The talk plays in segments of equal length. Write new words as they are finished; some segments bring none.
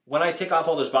when I tick off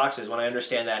all those boxes, when I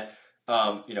understand that,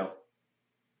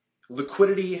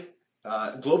 liquidity,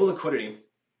 global liquidity,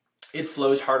 it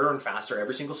flows harder and faster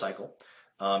every single cycle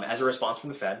as a response from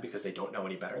the Fed because they don't know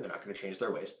any better. They're not going to change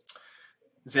their ways.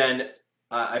 Then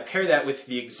I pair that with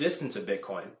the existence of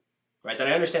Bitcoin, right? Then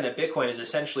I understand that Bitcoin is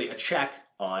essentially a check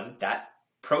on that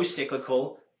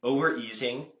pro-cyclical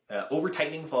over-easing,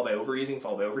 over-tightening, followed by over-easing,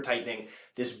 followed by over-tightening,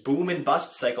 this boom and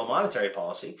bust cycle monetary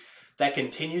policy that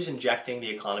continues injecting the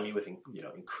economy with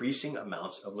increasing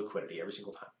amounts of liquidity every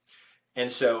single time.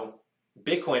 And so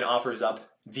Bitcoin offers up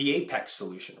the apex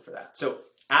solution for that. So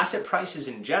asset prices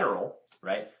in general,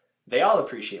 right, they all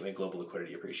appreciate when global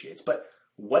liquidity appreciates. But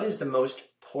what is the most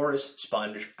porous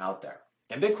sponge out there?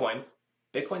 And Bitcoin's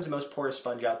the most porous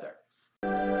sponge out there.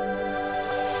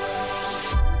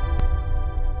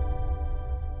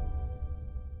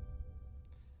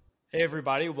 Hey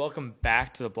everybody, welcome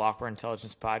back to the Blockware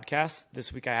Intelligence Podcast.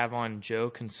 This week I have on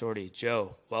Joe Consorti.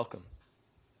 Joe, welcome.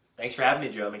 Thanks for having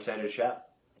me, Joe. I'm excited to chat.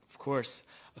 Of course,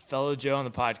 a fellow Joe on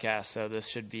the podcast, so this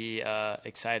should be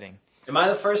exciting. Am I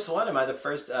the first one? Am I the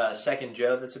first second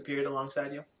Joe that's appeared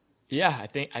alongside you? Yeah, I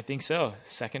think so.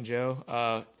 Second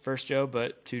Joe, first Joe,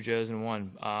 but two Joes in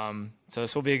one. So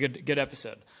this will be a good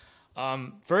episode.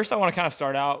 First, I want to kind of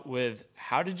start out with,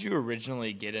 how did you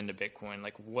originally get into Bitcoin?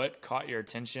 Like, what caught your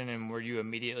attention, and were you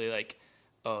immediately like,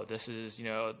 oh, this is,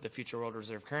 the future world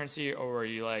reserve currency, or were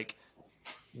you like,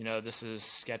 this is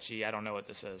sketchy, I don't know what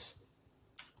this is?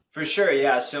 For sure,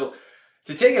 yeah. So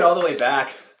to take it all the way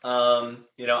back,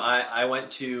 I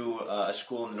went to a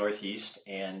school in the Northeast,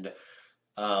 and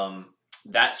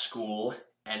that school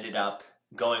ended up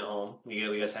going home.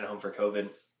 We got sent home for COVID.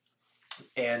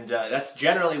 And that's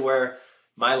generally where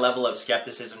my level of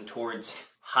skepticism towards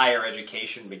higher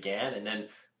education began. And then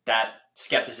that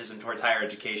skepticism towards higher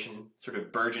education sort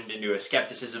of burgeoned into a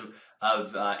skepticism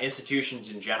of institutions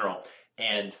in general.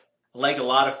 And like a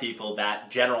lot of people,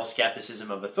 that general skepticism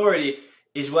of authority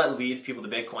is what leads people to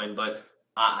Bitcoin. But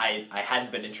I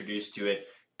hadn't been introduced to it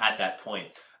at that point.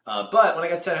 But when I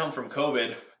got sent home from COVID,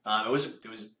 it was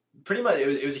pretty much,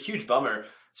 it was a huge bummer.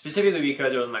 Specifically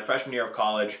because it was my freshman year of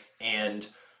college, and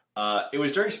it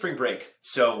was during spring break.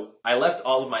 So I left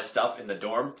all of my stuff in the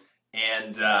dorm,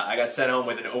 and I got sent home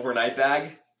with an overnight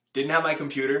bag. Didn't have my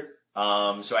computer,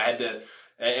 so I had to,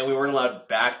 and we weren't allowed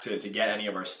back to get any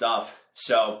of our stuff.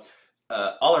 So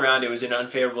all around, it was an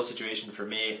unfavorable situation for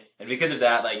me. And because of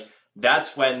that,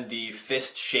 that's when the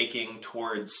fist shaking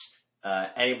towards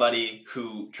anybody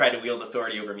who tried to wield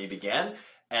authority over me began.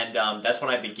 And that's when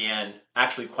I began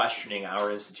actually questioning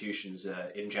our institutions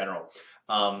in general.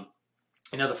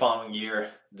 The following year,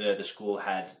 the school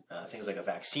had things like a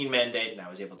vaccine mandate, and I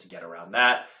was able to get around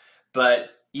that.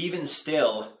 But even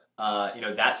still,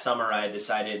 that summer I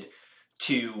decided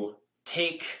to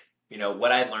take,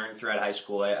 what I'd learned throughout high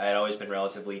school. I had always been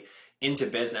relatively into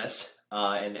business,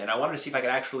 and I wanted to see if I could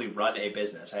actually run a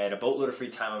business. I had a boatload of free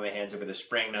time on my hands over the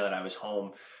spring now that I was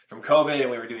home from COVID and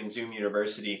we were doing Zoom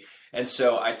University. And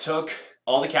so I took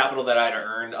all the capital that I'd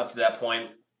earned up to that point.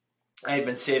 I had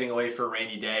been saving away for a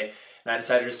rainy day, and I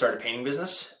decided to start a painting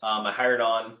business. I hired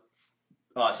on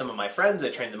some of my friends. I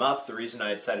trained them up. The reason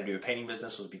I decided to do a painting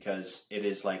business was because it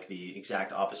is like the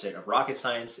exact opposite of rocket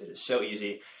science. It is so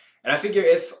easy. And I figure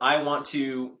if I want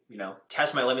to,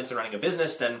 test my limits in running a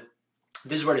business, then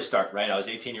this is where to start, right? I was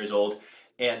 18 years old.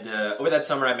 And over that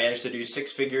summer, I managed to do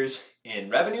 6 figures in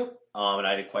revenue. And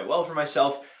I did quite well for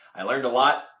myself. I learned a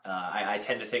lot. I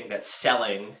tend to think that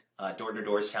selling,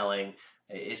 door-to-door selling,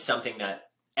 is something that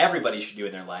everybody should do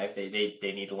in their life. They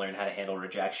need to learn how to handle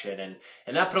rejection.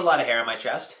 And that put a lot of hair on my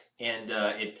chest. And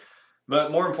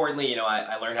but more importantly,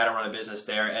 I learned how to run a business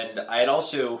there. And I had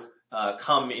also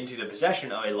come into the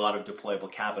possession of a lot of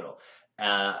deployable capital.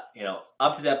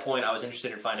 Up to that point, I was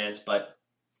interested in finance, but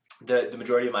the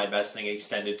majority of my investing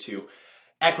extended to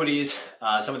equities.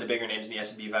 Some of the bigger names in the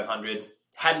S&P 500.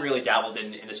 Hadn't really dabbled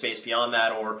in the space beyond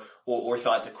that, or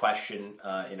thought to question,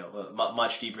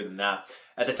 much deeper than that.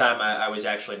 At the time, I was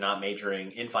actually not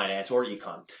majoring in finance or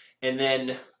econ. And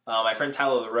then my friend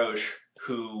Tyler LaRoche,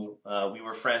 who we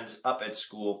were friends up at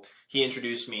school, he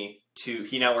introduced me to.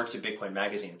 He now works at Bitcoin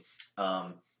Magazine.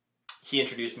 He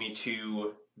introduced me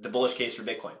to The Bullish Case for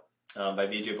Bitcoin by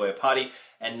Vijay Boyapati,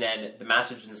 and then The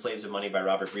Masters and Slaves of Money by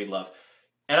Robert Breedlove.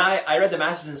 And I read The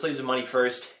Masters and Slaves of Money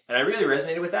first, and I really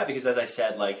resonated with that because, as I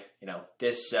said,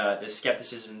 this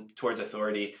skepticism towards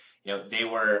authority,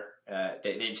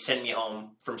 they sent me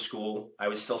home from school. I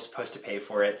was still supposed to pay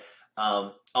for it.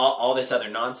 All this other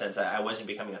nonsense, I wasn't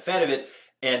becoming a fan of it.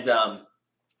 And,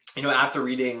 after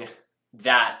reading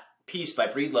that piece by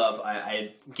Breedlove,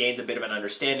 I gained a bit of an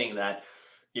understanding that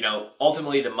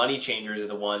ultimately the money changers are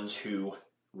the ones who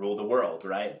rule the world,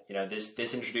 right?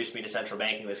 This introduced me to central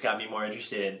banking. This got me more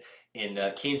interested in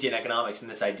Keynesian economics and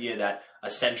this idea that a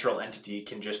central entity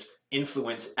can just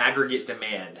influence aggregate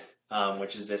demand,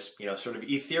 which is this sort of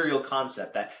ethereal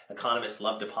concept that economists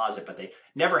love to posit, but they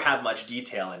never have much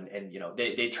detail, and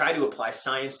they try to apply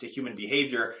science to human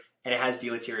behavior, and it has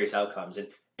deleterious outcomes.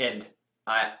 And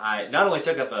I not only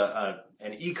took up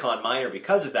an econ minor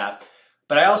because of that,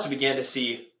 but I also began to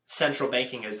see central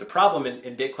banking as the problem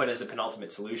and Bitcoin as the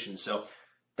penultimate solution. So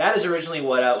that is originally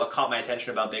what caught my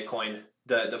attention about Bitcoin.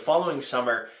 The following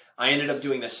summer, I ended up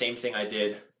doing the same thing I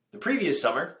did the previous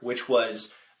summer, which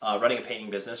was running a painting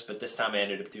business, but this time I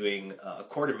ended up doing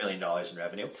 $250,000 in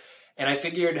revenue. And I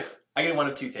figured I could do one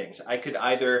of two things. I could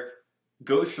either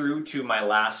go through to my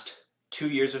last 2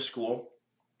 years of school,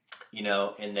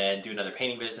 and then do another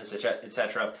painting business,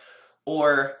 etc.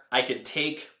 Or I could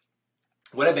take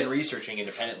what I've been researching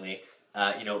independently.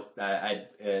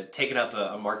 I'd taken up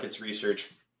a markets research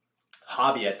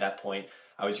hobby at that point.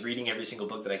 I was reading every single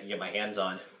book that I could get my hands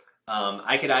on.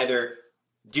 I could either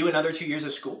do another 2 years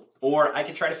of school, or I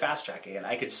could try to fast track it.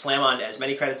 I could slam on as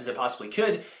many credits as I possibly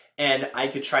could, and I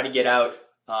could try to get out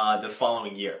the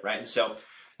following year, right? And so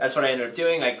that's what I ended up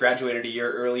doing. I graduated a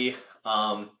year early.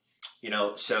 I'd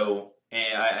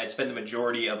spent the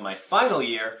majority of my final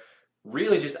year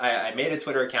really just, I made a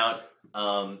Twitter account.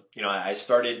 I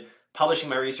started publishing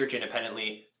my research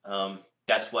independently.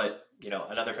 That's what,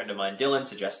 another friend of mine, Dylan,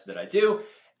 suggested that I do.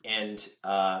 And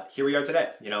here we are today.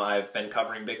 I've been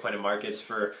covering Bitcoin and markets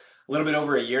for a little bit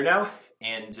over a year now,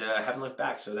 and haven't looked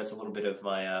back. So that's a little bit of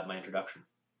my introduction.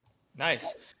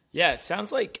 Nice. Yeah, it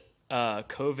sounds like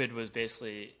COVID was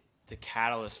basically the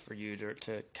catalyst for you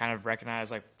to kind of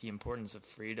recognize like the importance of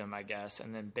freedom, I guess.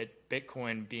 And then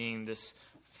Bitcoin being this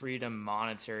freedom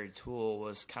monetary tool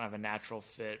was kind of a natural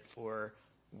fit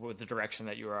with the direction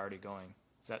that you were already going.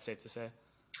 Is that safe to say?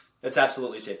 That's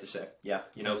absolutely safe to say. Yeah.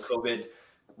 Nice. COVID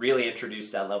really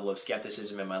introduced that level of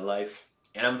skepticism in my life,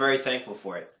 and I'm very thankful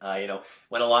for it.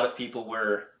 When a lot of people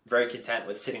were very content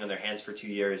with sitting on their hands for 2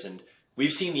 years, and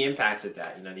we've seen the impacts of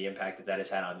that, the impact that has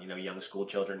had on, young school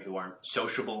children who aren't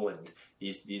sociable, and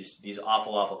these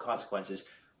awful consequences.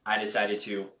 I decided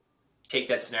to take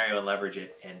that scenario and leverage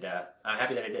it, and I'm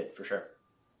happy that I did, for sure.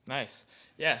 Nice.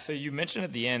 Yeah, so you mentioned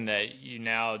at the end that you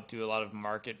now do a lot of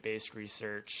market-based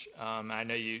research. I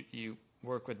know you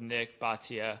work with Nick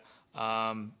Bhatia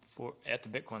at the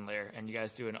Bitcoin Layer, and you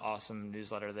guys do an awesome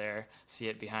newsletter there. See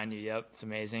it behind you. Yep, it's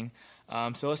amazing.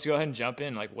 So let's go ahead and jump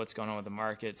in, like what's going on with the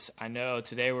markets. I know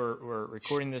today we're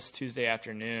recording this Tuesday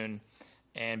afternoon,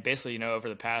 and basically, over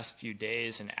the past few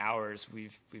days and hours,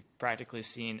 we've practically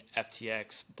seen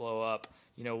FTX blow up.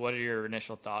 What are your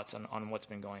initial thoughts on what's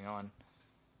been going on?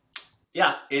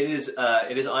 Yeah, it is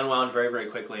unwound very, very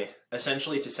quickly.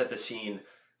 Essentially, to set the scene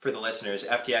for the listeners,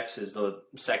 FTX is the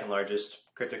second largest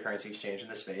cryptocurrency exchange in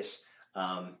the space.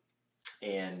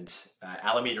 And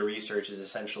Alameda Research is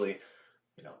essentially,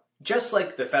 just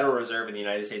like the Federal Reserve and the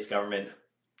United States government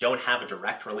don't have a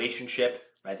direct relationship,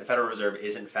 right? The Federal Reserve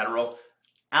isn't federal.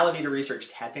 Alameda Research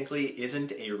technically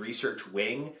isn't a research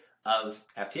wing of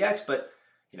FTX, but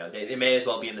they may as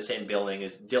well be in the same building.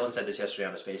 As Dylan said this yesterday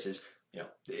on the Spaces,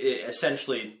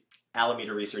 essentially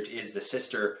Alameda Research is the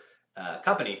sister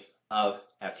company of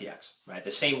FTX, right?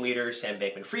 The same leader, Sam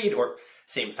Bankman-Fried, or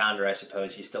same founder, I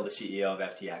suppose. He's still the CEO of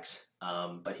FTX,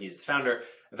 but he's the founder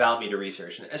of Alameda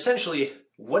Research. And essentially,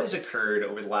 what has occurred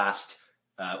over the last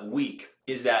week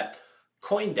is that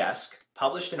CoinDesk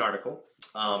published an article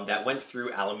that went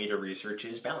through Alameda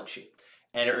Research's balance sheet,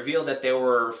 and it revealed that there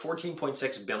were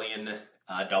 $14.6 billion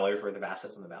worth of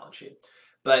assets on the balance sheet.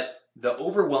 But the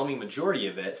overwhelming majority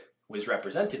of it was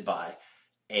represented by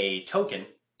a token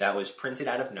that was printed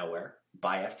out of nowhere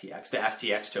by FTX, the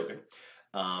FTX token,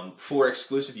 for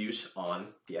exclusive use on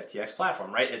the FTX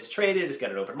platform, right? It's traded, it's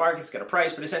got an open market, it's got a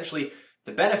price, but essentially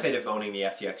the benefit of owning the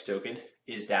FTX token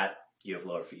is that you have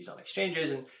lower fees on exchanges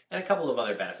and a couple of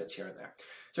other benefits here and there.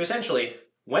 So essentially,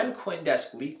 when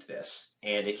CoinDesk leaked this,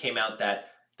 and it came out that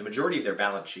the majority of their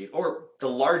balance sheet, or the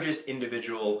largest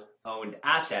individual owned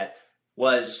asset,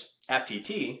 was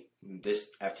FTT, this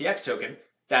FTX token,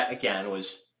 that again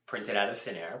was printed out of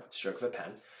thin air with the stroke of a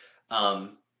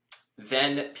pen,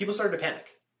 then people started to panic,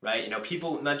 right?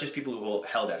 People, not just people who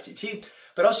held FTT,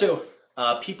 but also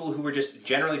people who were just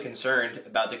generally concerned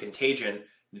about the contagion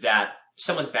that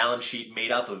someone's balance sheet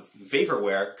made up of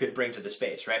vaporware could bring to the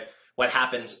space, right? What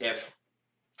happens if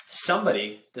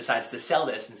somebody decides to sell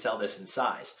this in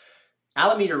size?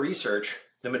 Alameda Research,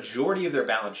 the majority of their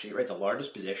balance sheet, right, the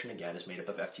largest position, again, is made up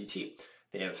of FTT.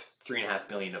 They have $3.5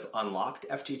 billion of unlocked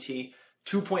FTT.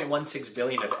 2.16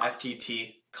 billion of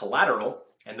FTT collateral,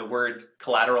 and the word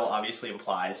collateral obviously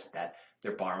implies that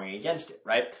they're borrowing against it,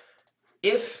 right?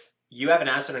 If you have an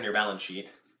asset on your balance sheet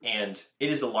and it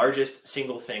is the largest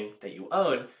single thing that you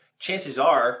own, chances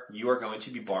are you are going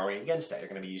to be borrowing against that. You're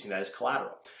going to be using that as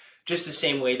collateral. Just the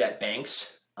same way that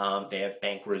banks, they have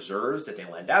bank reserves that they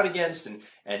lend out against, and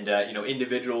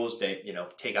individuals, they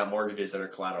take out mortgages that are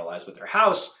collateralized with their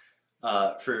house.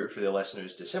 For the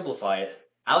listeners, to simplify it,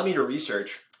 Alameda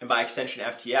Research, and by extension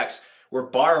FTX, were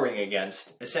borrowing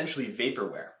against essentially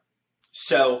vaporware.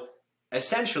 So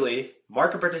essentially,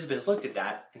 market participants looked at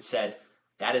that and said,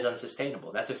 that is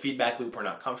unsustainable. That's a feedback loop we're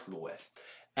not comfortable with.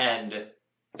 And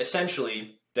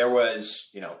essentially, there was,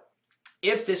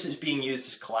 if this is being used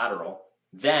as collateral,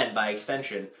 then by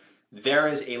extension, there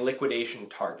is a liquidation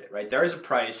target, right? There is a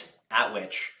price at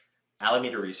which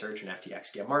Alameda Research and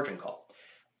FTX get margin call.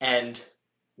 And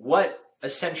what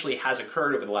essentially has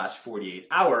occurred over the last 48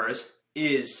 hours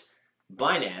is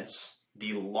Binance,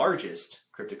 the largest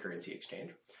cryptocurrency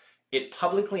exchange, it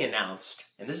publicly announced,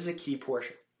 and this is a key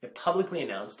portion, it publicly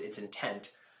announced its intent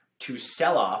to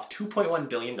sell off $2.1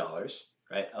 billion,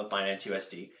 right, of Binance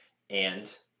USD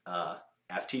and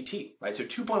FTT, right? So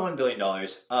 $2.1 billion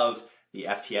of the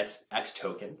FTX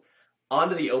token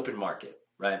onto the open market,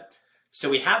 right? So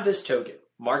we have this token,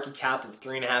 market cap of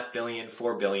 $3.5 billion,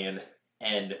 $4 billion,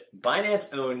 and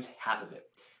Binance owns half of it.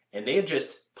 And they have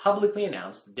just publicly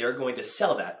announced that they're going to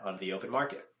sell that onto the open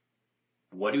market.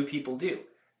 What do people do?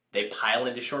 They pile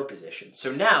into short positions.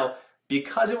 So now,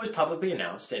 because it was publicly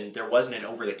announced and there wasn't an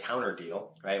over-the-counter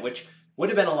deal, right, which would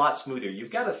have been a lot smoother,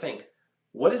 you've got to think,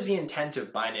 what is the intent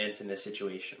of Binance in this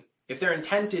situation? If their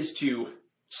intent is to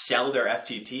sell their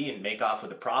FTT and make off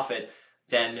with a profit,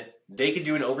 then they could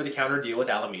do an over-the-counter deal with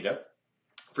Alameda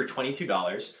for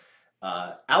 $22.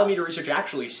 Alameda Research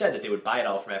actually said that they would buy it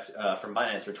all from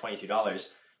Binance for $22,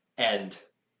 and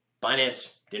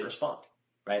Binance didn't respond,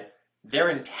 right? Their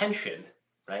intention,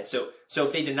 right? So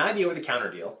if they deny the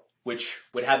over-the-counter deal, which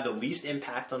would have the least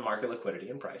impact on market liquidity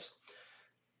and price,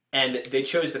 and they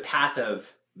chose the path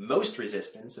of most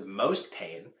resistance, of most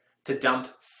pain, to dump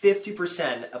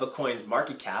 50% of a coin's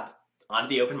market cap onto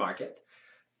the open market,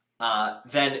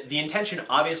 then the intention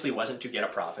obviously wasn't to get a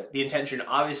profit. The intention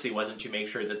obviously wasn't to make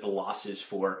sure that the losses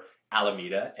for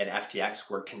Alameda and FTX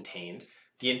were contained.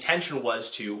 The intention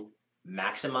was to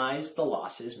maximize the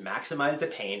losses, maximize the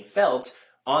pain felt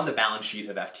on the balance sheet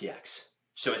of FTX.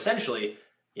 So essentially,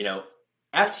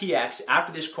 FTX,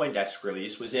 after this CoinDesk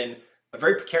release, was in a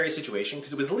very precarious situation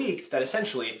because it was leaked that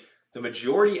essentially the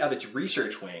majority of its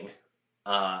research wing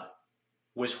the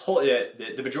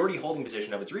majority holding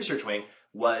position of its research wing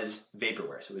was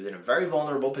vaporware. So it was in a very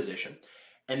vulnerable position.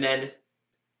 And then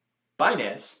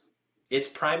Binance, its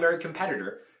primary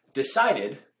competitor,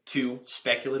 decided to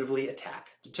speculatively attack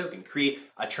the token, create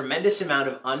a tremendous amount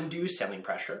of undue selling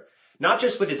pressure, not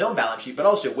just with its own balance sheet, but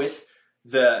also with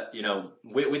with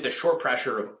the short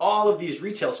pressure of all of these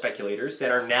retail speculators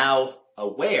that are now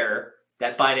aware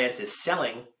that Binance is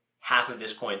selling half of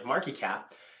this coin's market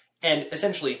cap, and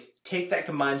essentially take that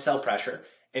combined sell pressure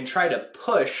and try to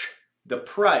push the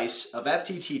price of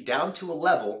FTT down to a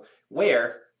level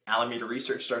where Alameda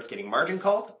Research starts getting margin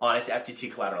called on its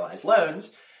FTT collateralized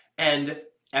loans, and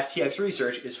FTX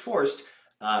Research is forced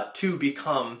to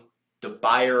become the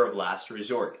buyer of last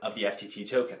resort of the FTT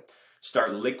token.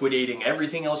 Start liquidating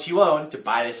everything else you own to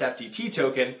buy this FTT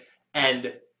token,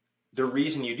 and the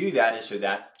reason you do that is so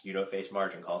that you don't face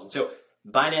margin calls. And so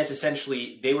Binance,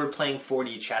 essentially, they were playing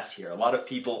 4D chess here. A lot of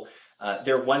people,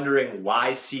 they're wondering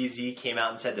why CZ came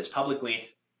out and said this publicly.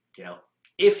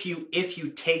 If you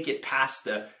take it past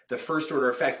the first order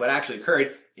effect, what actually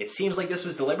occurred, it seems like this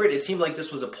was deliberate. It seemed like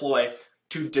this was a ploy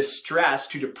to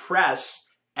depress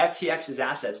FTX's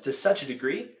assets to such a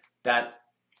degree that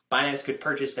Binance could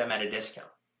purchase them at a discount.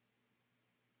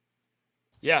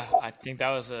 Yeah, I think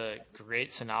that was a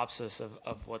great synopsis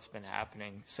of what's been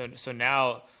happening. So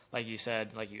now, like you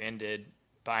said, like you ended,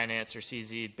 Binance or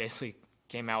CZ basically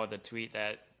came out with a tweet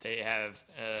that they have,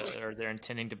 or they're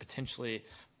intending to potentially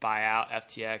buy out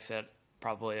FTX at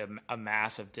probably a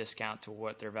massive discount to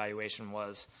what their valuation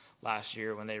was last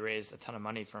year when they raised a ton of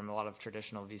money from a lot of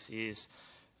traditional VCs.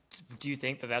 Do you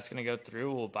think that that's going to go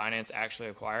through? Will Binance actually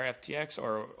acquire FTX,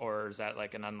 or is that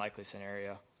like an unlikely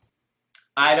scenario?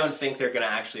 I don't think they're going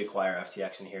to actually acquire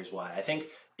FTX, and here's why. I think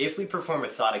if we perform a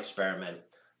thought experiment,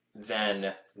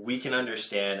 then we can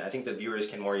understand, I think the viewers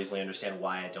can more easily understand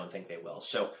why I don't think they will.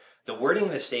 So the wording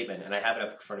in the statement, and I have it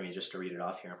up in front of me just to read it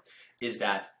off here, is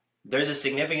that there's a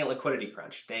significant liquidity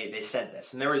crunch. They said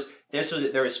this, and there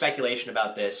was speculation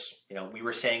about this. We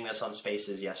were saying this on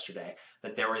Spaces yesterday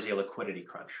that there was a liquidity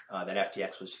crunch that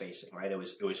FTX was facing. Right, it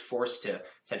was forced to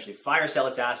essentially fire sell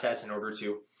its assets in order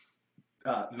to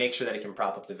make sure that it can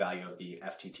prop up the value of the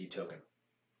FTT token.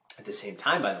 At the same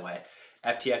time, by the way,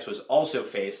 FTX was also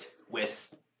faced with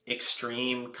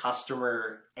extreme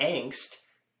customer angst,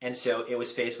 and so it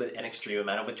was faced with an extreme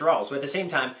amount of withdrawals. So at the same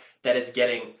time that it's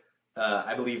getting,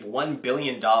 I believe, $1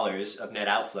 billion of net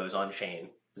outflows on chain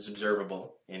is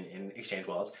observable in exchange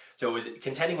wallets. So it was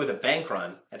contending with a bank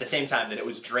run at the same time that it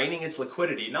was draining its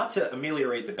liquidity, not to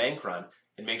ameliorate the bank run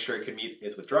and make sure it could meet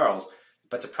its withdrawals,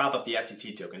 but to prop up the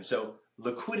FTT token. So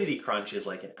liquidity crunch is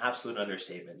like an absolute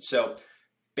understatement. So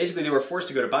basically they were forced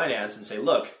to go to Binance and say,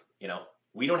 look,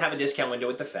 we don't have a discount window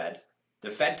with the Fed. The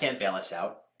Fed can't bail us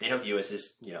out. They don't view us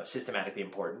as, systematically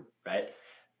important, right?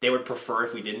 They would prefer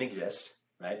if we didn't exist,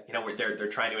 right? They're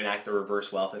trying to enact the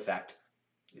reverse wealth effect.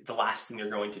 The last thing they're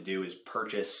going to do is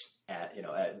purchase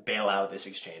bail out this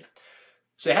exchange.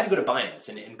 So they had to go to Binance,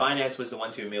 and Binance was the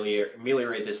one to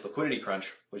ameliorate this liquidity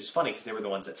crunch, which is funny because they were the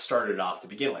ones that started it off to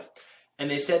begin with. And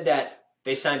they said that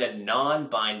they signed a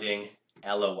non-binding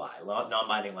LOI,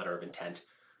 non-binding letter of intent,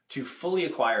 to fully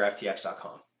acquire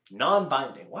FTX.com.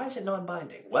 Non-binding. Why is it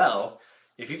non-binding? Well,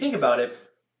 if you think about it,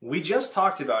 we just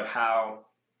talked about how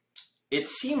it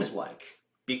seems like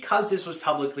because this was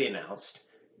publicly announced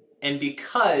and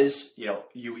because,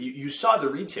 you saw the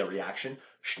retail reaction,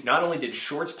 not only did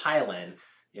shorts pile in,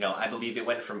 I believe it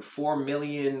went from 4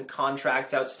 million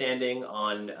contracts outstanding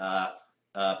on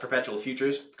perpetual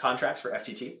futures contracts for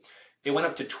FTT. It went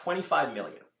up to 25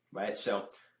 million, right? So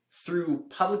through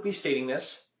publicly stating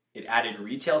this, it added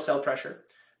retail sell pressure.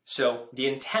 So the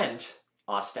intent,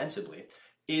 ostensibly,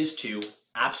 is to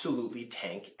absolutely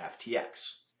tank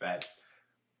FTX, right?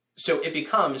 So it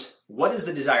becomes, what is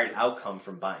the desired outcome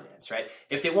from Binance, right?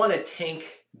 If they want to tank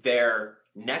their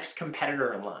next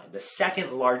competitor in line, the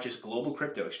second largest global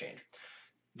crypto exchange,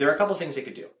 there are a couple of things they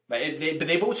could do, right? But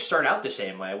they both start out the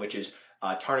same way, which is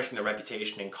tarnishing their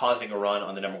reputation and causing a run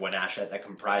on the number one asset that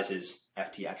comprises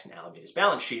FTX and Alameda's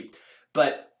balance sheet.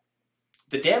 But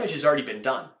the damage has already been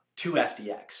done to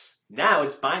FTX. Now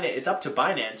it's up to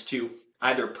Binance to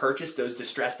either purchase those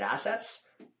distressed assets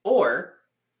or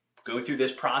go through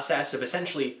this process of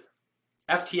essentially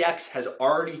FTX has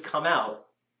already come out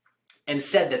and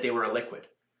said that they were illiquid.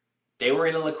 They were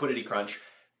in a liquidity crunch.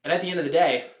 And at the end of the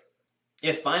day,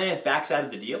 if Binance backs out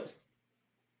of the deal,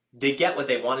 they get what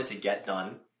they wanted to get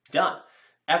done.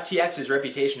 FTX's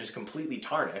reputation is completely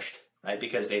tarnished, right?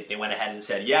 Because they went ahead and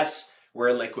said, yes, we're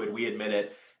illiquid, we admit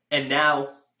it. And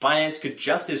now Binance could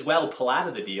just as well pull out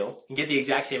of the deal and get the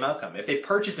exact same outcome. If they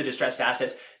purchase the distressed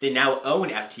assets, they now own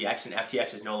FTX and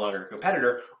FTX is no longer a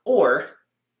competitor. Or,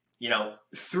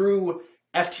 through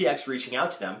FTX reaching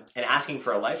out to them and asking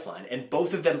for a lifeline and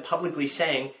both of them publicly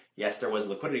saying, yes, there was a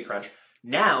liquidity crunch.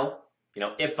 Now,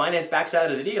 if Binance backs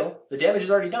out of the deal, the damage is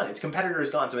already done. Its competitor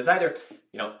is gone. So it's either,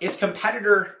 its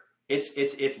competitor,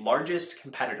 its largest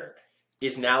competitor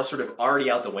is now sort of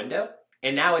already out the window.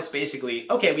 And now it's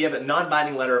basically, okay, we have a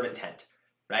non-binding letter of intent,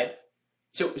 right?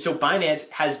 So Binance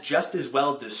has just as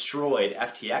well destroyed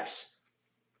FTX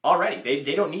already.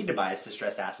 They don't need to buy its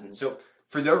distressed assets. And so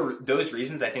for those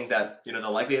reasons, I think that, the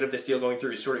likelihood of this deal going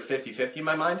through is sort of 50-50 in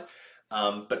my mind,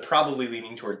 but probably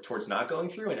leaning towards not going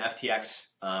through, and FTX,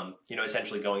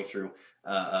 essentially going through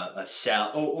a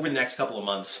sell over the next couple of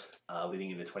months leading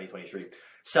into 2023.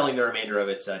 Selling the remainder of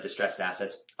its distressed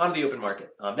assets onto the open market.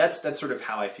 That's sort of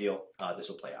how I feel this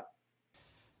will play out.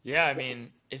 Yeah, I mean,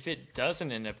 if it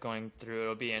doesn't end up going through,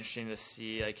 it'll be interesting to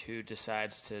see who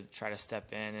decides to try to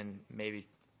step in and maybe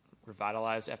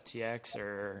revitalize FTX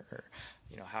or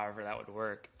however that would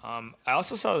work. I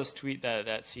also saw this tweet that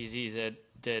CZ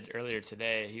did earlier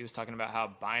today. He was talking about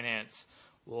how Binance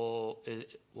will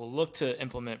look to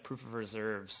implement proof of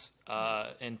reserves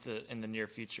in the near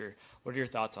future. What are your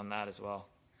thoughts on that as well?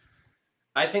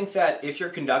 I think that if you're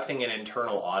conducting an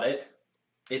internal audit,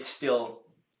 it's still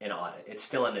an audit. It's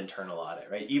still an internal audit,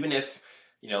 right? Even if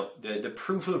the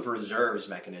proof of reserves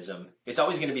mechanism, it's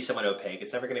always going to be somewhat opaque.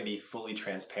 It's never going to be fully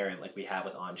transparent like we have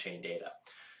with on-chain data.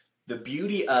 The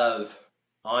beauty of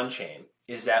on-chain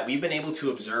is that we've been able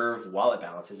to observe wallet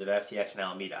balances of FTX and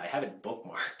Alameda. I have it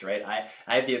bookmarked, right?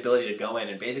 I have the ability to go in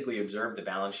and basically observe the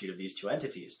balance sheet of these two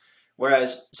entities.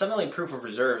 Whereas something like proof of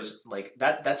reserves, like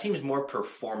that seems more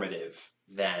performative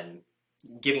than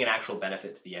giving an actual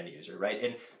benefit to the end user, right?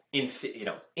 And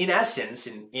in essence,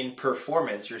 in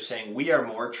performance, you're saying we are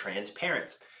more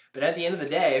transparent. But at the end of the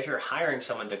day, if you're hiring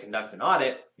someone to conduct an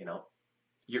audit,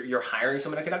 you're hiring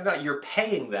someone to conduct an audit, you're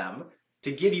paying them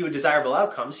to give you a desirable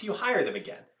outcome, so you hire them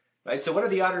again, right? So what are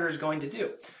the auditors going to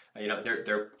do?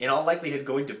 They're in all likelihood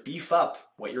going to beef up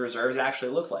what your reserves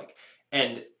actually look like.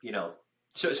 And,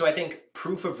 so I think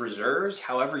proof of reserves,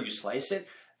 however you slice it,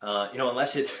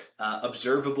 unless it's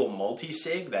observable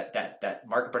multi-sig that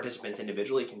market participants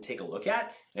individually can take a look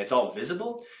at and it's all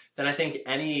visible, then I think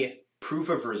any proof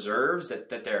of reserves that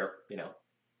they're,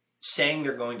 saying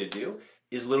they're going to do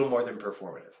is little more than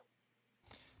performative.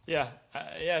 Yeah.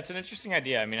 It's an interesting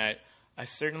idea. I mean, I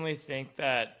certainly think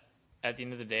that at the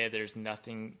end of the day, there's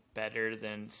nothing better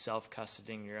than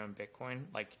self-custodying your own Bitcoin.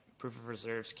 Like, proof of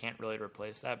reserves can't really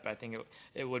replace that, but I think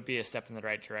it would be a step in the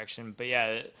right direction. But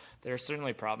yeah, there are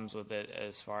certainly problems with it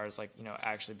as far as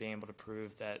actually being able to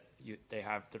prove that they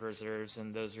have the reserves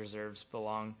and those reserves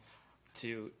belong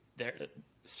to their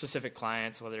specific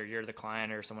clients, whether you're the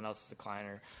client or someone else is the client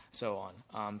or so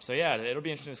on. So yeah, it'll be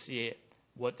interesting to see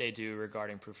what they do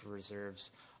regarding proof of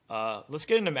reserves. Let's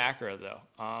get into macro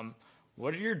though.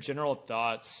 What are your general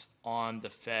thoughts on the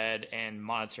Fed and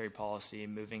monetary policy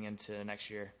moving into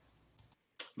next year?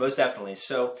 Most definitely.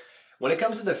 So when it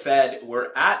comes to the Fed,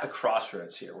 we're at a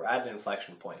crossroads here. We're at an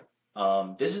inflection point.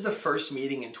 This is the first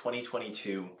meeting in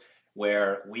 2022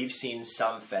 where we've seen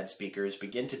some Fed speakers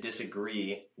begin to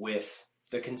disagree with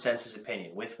the consensus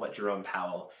opinion, with what Jerome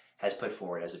Powell has put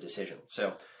forward as a decision.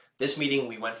 So this meeting,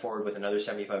 we went forward with another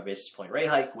 75 basis point rate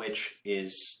hike, which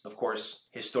is, of course,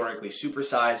 historically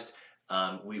supersized.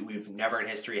 We've never in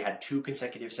history had two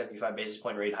consecutive 75 basis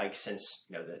point rate hikes since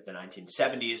the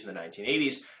 1970s and the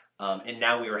 1980s, and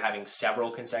now we are having several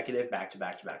consecutive back to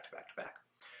back.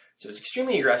 So it's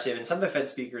extremely aggressive, and some of the Fed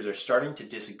speakers are starting to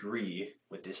disagree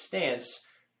with this stance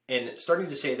and starting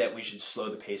to say that we should slow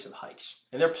the pace of hikes.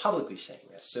 And they're publicly saying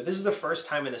this. So this is the first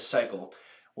time in this cycle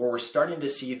where we're starting to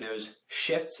see those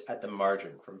shifts at the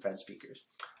margin from Fed speakers.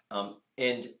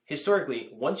 And historically,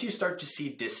 once you start to see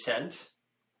dissent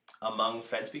among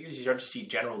Fed speakers, you start to see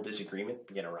general disagreement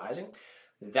begin arising.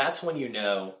 That's when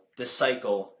the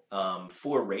cycle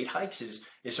for rate hikes is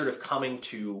sort of coming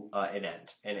to an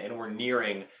end. And we're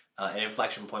nearing an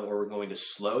inflection point where we're going to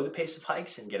slow the pace of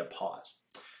hikes and get a pause.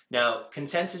 Now,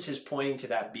 consensus is pointing to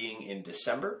that being in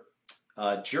December.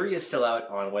 Jury is still out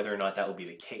on whether or not that will be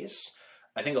the case.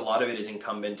 I think a lot of it is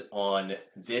incumbent on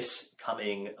this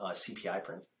coming CPI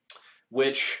print,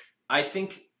 which I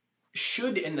think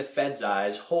should, in the Fed's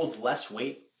eyes, hold less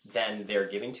weight than they're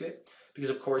giving to it, because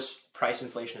of course price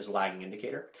inflation is a lagging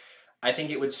indicator. I think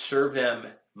it would serve them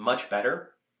much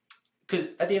better, because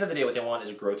at the end of the day, what they want is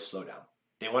a growth slowdown.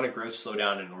 They want a growth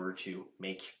slowdown in order to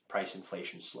make price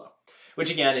inflation slow,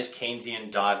 which again is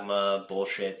Keynesian dogma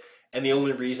bullshit. And the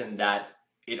only reason that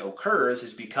it occurs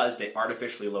is because they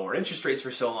artificially lower interest rates for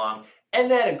so long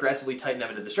and then aggressively tighten them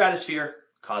into the stratosphere,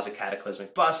 cause a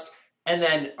cataclysmic bust, and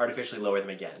then artificially lower them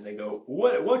again. And they go,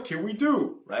 what can we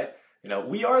do, right?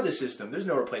 We are the system. There's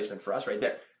no replacement for us, right?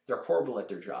 They're horrible at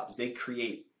their jobs. They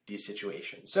create these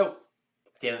situations. So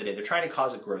at the end of the day, they're trying to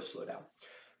cause a growth slowdown.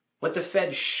 What the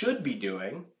Fed should be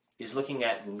doing is looking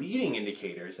at leading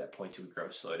indicators that point to a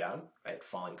growth slowdown, right?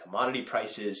 Falling commodity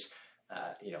prices,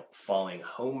 falling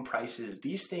home prices.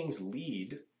 These things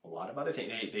lead a lot of other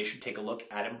things. They should take a look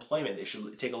at employment. They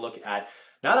should take a look at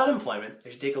not unemployment.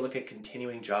 They should take a look at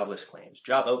continuing jobless claims,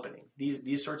 job openings.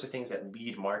 These sorts of things that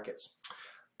lead markets.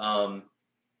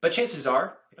 But chances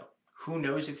are, who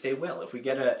knows if they will? If we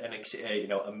get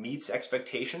a meets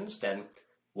expectations, then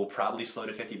we'll probably slow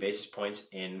to 50 basis points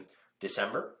in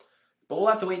December. But we'll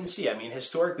have to wait and see. I mean,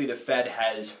 historically, the Fed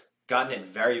has gotten it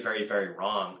very, very, very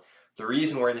wrong. The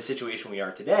reason we're in the situation we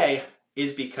are today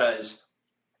is because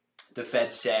the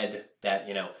Fed said that,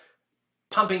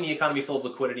 pumping the economy full of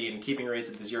liquidity and keeping rates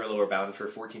at the zero lower bound for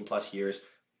 14 plus years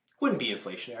wouldn't be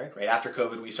inflationary, right? After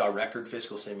COVID, we saw record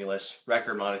fiscal stimulus,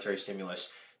 record monetary stimulus.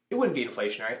 It wouldn't be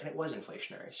inflationary, and it was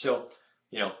inflationary. So,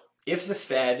 if the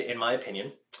Fed, in my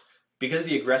opinion, because of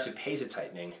the aggressive pace of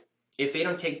tightening, if they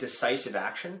don't take decisive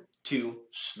action to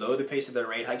slow the pace of their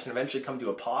rate hikes and eventually come to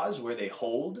a pause where they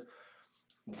hold,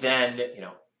 then,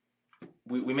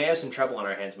 we may have some trouble on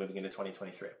our hands moving into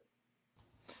 2023.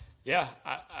 Yeah,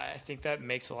 I think that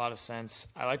makes a lot of sense.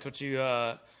 I liked what you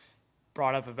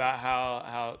brought up about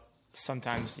how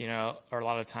sometimes, or a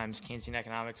lot of times Keynesian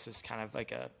economics is kind of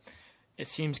like it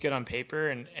seems good on paper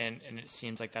and it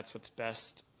seems like that's what's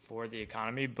best for the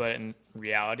economy, but in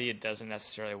reality, it doesn't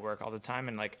necessarily work all the time.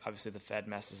 And obviously the Fed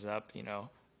messes up,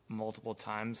 multiple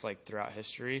times throughout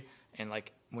history. And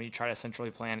when you try to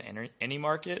centrally plan any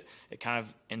market, it kind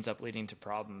of ends up leading to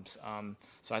problems.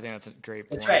 So I think that's a great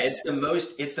point. That's right.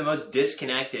 It's the most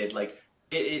disconnected.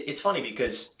 It's funny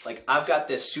because like I've got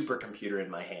this supercomputer in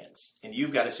my hands and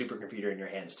you've got a supercomputer in your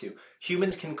hands too.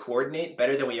 Humans can coordinate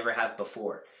better than we ever have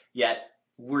before. Yet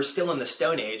we're still in the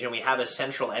Stone Age and we have a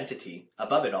central entity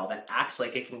above it all that acts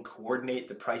like it can coordinate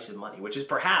the price of money, which is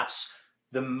perhaps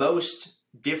the most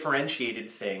differentiated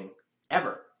thing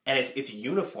ever. And it's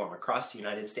uniform across the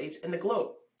United States and the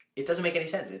globe. It doesn't make any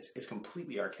sense. It's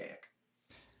completely archaic.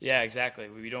 Yeah, exactly.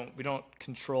 We don't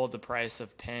control the price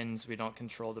of pens. We don't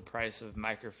control the price of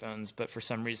microphones. But for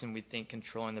some reason, we think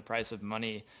controlling the price of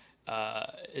money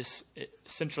is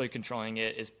essentially controlling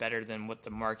it is better than what the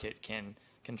market can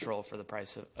control for the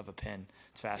price of a pen.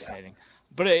 It's fascinating.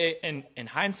 Yeah. But in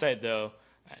hindsight, though,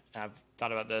 I've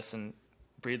thought about this, and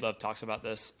Breedlove talks about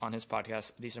this on his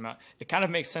podcast a decent amount. It kind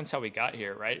of makes sense how we got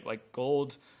here, right? Like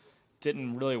gold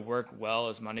didn't really work well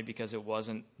as money because it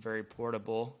wasn't very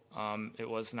portable. It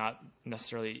was not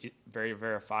necessarily very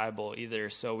verifiable either.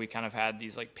 So we kind of had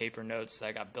these like paper notes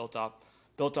that got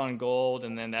built on gold,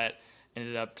 and then that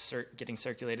ended up getting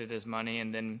circulated as money.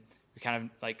 And then we kind of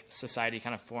like society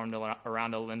kind of formed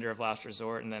around a lender of last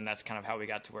resort, and then that's kind of how we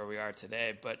got to where we are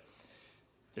today. But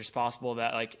there's possible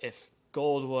that like if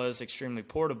gold was extremely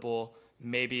portable,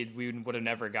 maybe we would have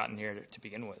never gotten here to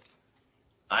begin with.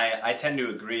 I tend to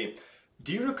agree.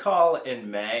 Do you recall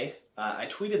in May, I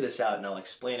tweeted this out and I'll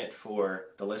explain it for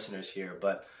the listeners here,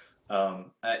 but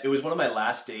it was one of my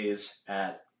last days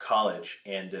at college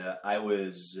and I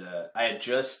had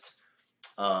just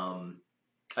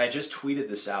tweeted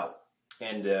this out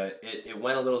and it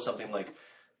went a little something like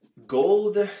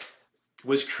gold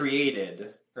was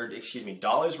created,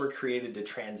 dollars were created to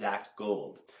transact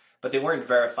gold, but they weren't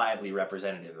verifiably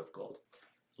representative of gold.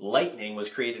 Lightning was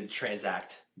created to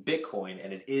transact Bitcoin,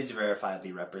 and it is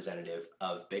verifiably representative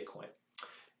of Bitcoin.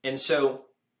 And so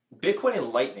Bitcoin and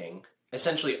Lightning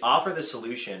essentially offer the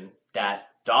solution that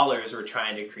dollars were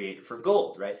trying to create for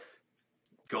gold, right?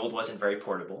 Gold wasn't very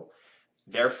portable.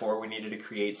 Therefore, we needed to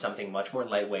create something much more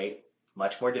lightweight,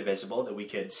 much more divisible that we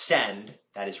could send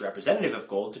that is representative of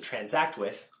gold to transact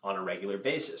with on a regular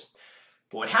basis.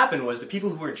 But what happened was the people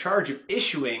who were in charge of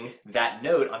issuing that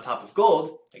note on top of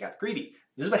gold, they got greedy.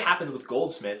 This is what happens with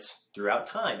goldsmiths throughout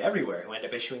time, everywhere, who end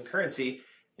up issuing currency.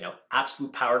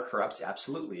 Absolute power corrupts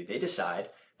absolutely. They decide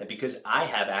that because I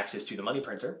have access to the money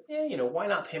printer, why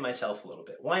not pay myself a little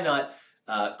bit? Why not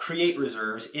create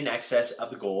reserves in excess of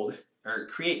the gold, or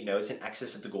create notes in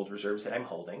excess of the gold reserves that I'm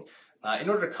holding in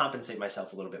order to compensate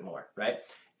myself a little bit more, right?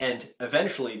 And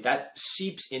eventually that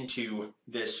seeps into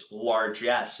this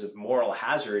largesse of moral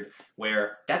hazard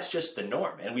where that's just the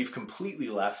norm. And we've completely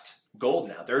left gold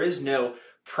now. There is no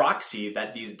proxy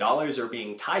that these dollars are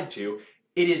being tied to.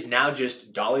 It is now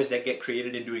just dollars that get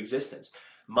created into existence.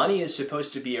 Money is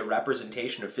supposed to be a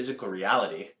representation of physical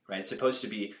reality, right? It's supposed to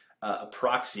be a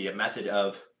proxy, a method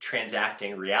of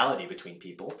transacting reality between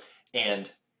people.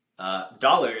 And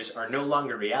dollars are no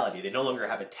longer reality. They no longer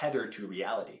have a tether to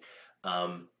reality.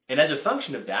 And as a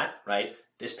function of that, right,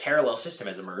 this parallel system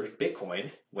has emerged,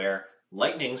 Bitcoin, where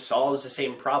Lightning solves the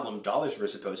same problem dollars were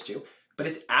supposed to, but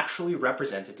it's actually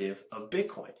representative of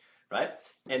Bitcoin, right?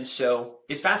 And so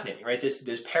it's fascinating, right?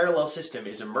 This parallel system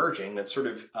is emerging that's sort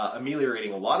of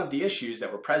ameliorating a lot of the issues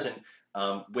that were present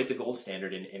with the gold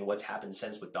standard and what's happened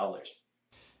since with dollars.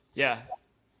 Yeah,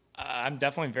 I'm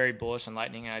definitely very bullish on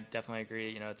Lightning. I definitely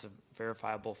agree. It's a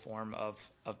verifiable form of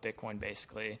Bitcoin,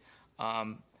 basically.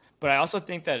 But I also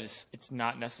think that it's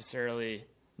not necessarily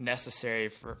necessary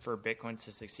for Bitcoin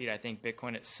to succeed. I think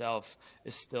Bitcoin itself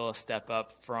is still a step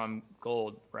up from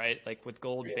gold, right? Like with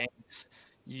gold banks,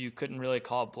 you couldn't really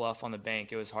call bluff on the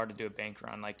bank. It was hard to do a bank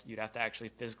run. Like you'd have to actually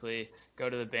physically go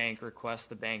to the bank, request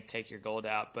the bank, take your gold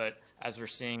out. But as we're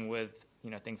seeing with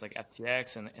things like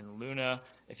FTX and Luna,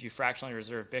 if you fractionally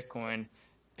reserve Bitcoin,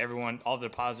 all the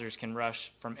depositors can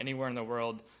rush from anywhere in the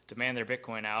world, demand their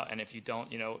Bitcoin out. And if you don't,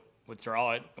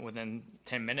 withdraw it within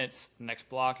 10 minutes, the next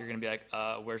block, you're going to be like,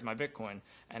 where's my Bitcoin?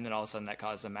 And then all of a sudden that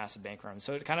causes a massive bank run.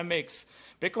 So it kind of makes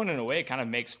Bitcoin in a way, kind of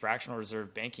makes fractional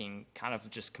reserve banking kind of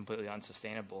just completely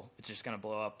unsustainable. It's just going to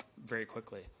blow up very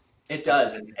quickly. It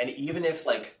does. And even if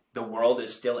like the world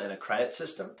is still in a credit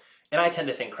system, and I tend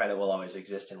to think credit will always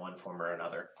exist in one form or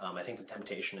another. I think the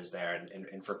temptation is there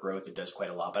and for growth, it does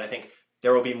quite a lot, but I think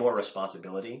there will be more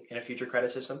responsibility in a future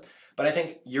credit system. But I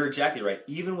think you're exactly right.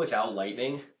 Even without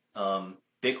Lightning,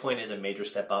 Bitcoin is a major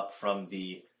step up from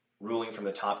the ruling from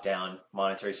the top down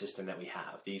monetary system that we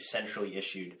have, the centrally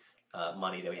issued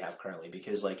money that we have currently.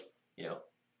 Because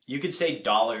you could say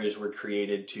dollars were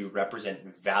created to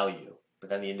represent value, but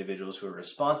then the individuals who were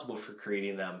responsible for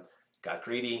creating them got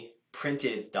greedy,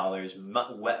 printed dollars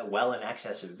well in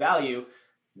excess of value,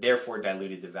 therefore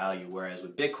diluted the value. Whereas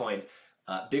with Bitcoin,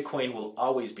 Bitcoin will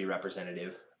always be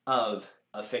representative of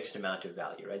a fixed amount of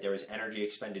value, right? There was energy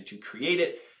expended to create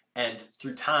it, and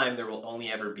through time, there will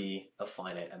only ever be a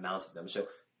finite amount of them. So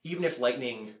even if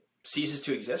Lightning ceases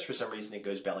to exist for some reason, it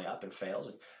goes belly up and fails,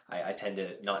 and I tend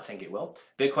to not think it will.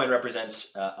 Bitcoin represents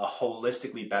a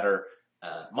holistically better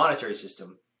monetary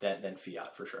system than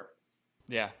fiat, for sure.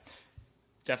 Yeah,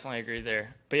 definitely agree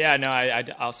there. But yeah, no, I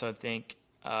also think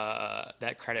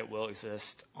that credit will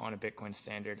exist on a Bitcoin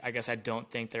standard. I guess I don't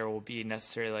think there will be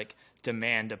necessarily like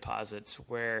demand deposits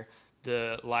where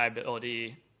the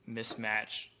liability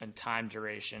mismatch and time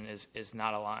duration is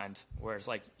not aligned. Whereas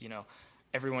like,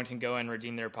 everyone can go and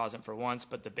redeem their deposit for once,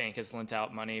 but the bank has lent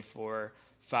out money for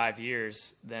 5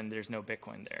 years, then there's no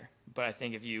Bitcoin there. But I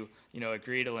think if you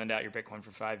agree to lend out your Bitcoin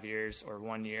for 5 years or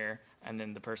 1 year, and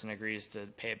then the person agrees to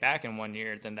pay it back in 1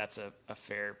 year, then that's a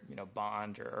fair,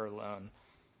 bond or loan.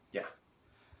 Yeah.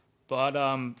 But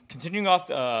continuing off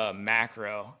the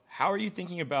macro, how are you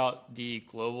thinking about the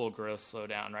global growth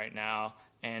slowdown right now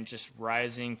and just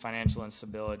rising financial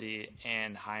instability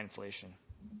and high inflation?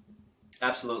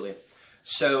 Absolutely.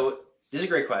 So this is a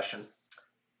great question.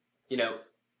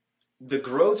 The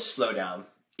growth slowdown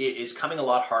is coming a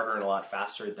lot harder and a lot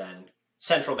faster than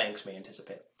central banks may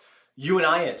anticipate. You and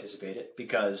I anticipate it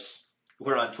because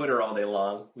we're on Twitter all day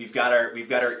long. We've got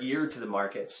our ear to the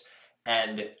markets,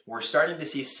 and we're starting to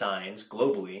see signs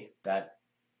globally that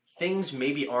things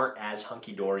maybe aren't as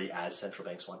hunky-dory as central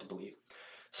banks want to believe.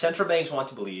 Central banks want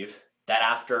to believe that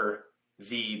after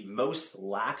the most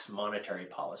lax monetary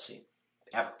policy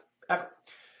ever,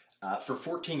 for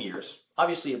 14 years,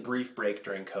 obviously a brief break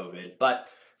during COVID, but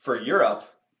for Europe,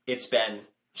 it's been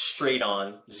straight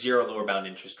on zero lower bound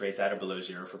interest rates at or below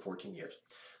zero for 14 years,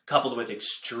 coupled with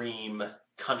extreme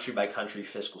country by country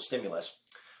fiscal stimulus.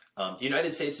 The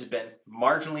United States has been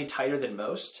marginally tighter than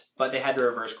most, but they had to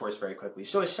reverse course very quickly.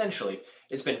 So essentially,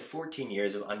 it's been 14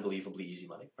 years of unbelievably easy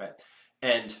money, right?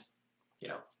 And,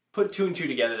 put two and two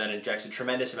together, that injects a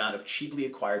tremendous amount of cheaply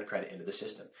acquired credit into the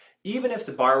system. Even if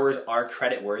the borrowers are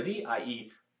credit worthy,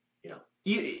 i.e.,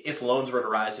 if loans were to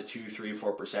rise to 2, 3,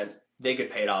 4%, they could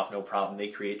pay it off, no problem. They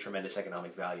create tremendous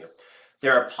economic value.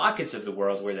 There are pockets of the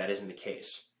world where that isn't the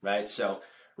case, right? So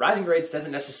rising rates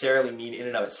doesn't necessarily mean in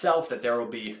and of itself that there will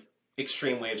be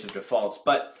extreme waves of defaults,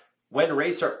 but when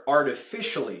rates are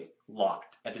artificially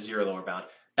locked at the zero lower bound,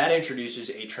 that introduces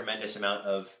a tremendous amount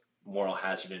of moral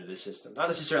hazard into the system. Not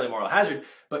necessarily moral hazard,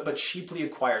 but cheaply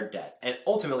acquired debt. And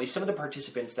ultimately, some of the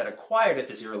participants that acquired at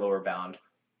the zero lower bound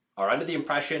are under the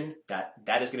impression that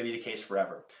that is going to be the case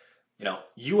forever.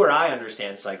 You or I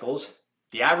understand cycles.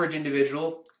 The average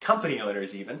individual, company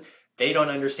owners even, they don't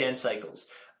understand cycles.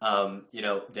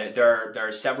 There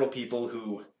are several people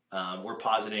who were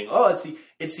positing,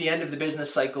 it's the end of the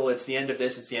business cycle, it's the end of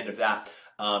this, it's the end of that.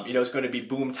 It's going to be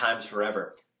boom times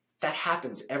forever. That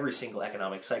happens every single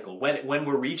economic cycle. When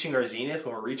we're reaching our zenith,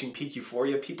 when we're reaching peak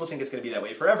euphoria, people think it's going to be that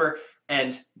way forever.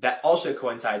 And that also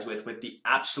coincides with the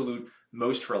absolute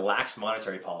most relaxed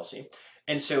monetary policy.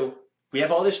 And so we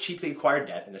have all this cheaply acquired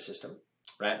debt in the system,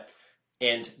 right?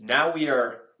 And now we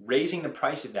are raising the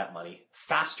price of that money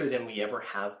faster than we ever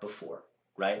have before,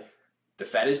 right? The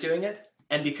Fed is doing it.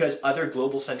 And because other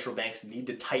global central banks need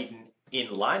to tighten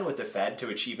in line with the Fed to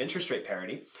achieve interest rate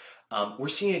parity, we're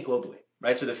seeing it globally,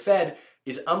 right? So the Fed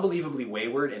is unbelievably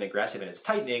wayward and aggressive in its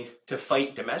tightening to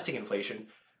fight domestic inflation,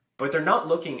 but they're not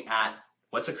looking at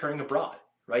what's occurring abroad,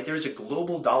 right? There's a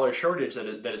global dollar shortage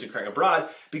that is occurring abroad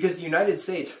because the United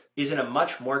States is in a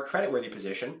much more creditworthy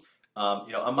position,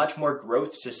 a much more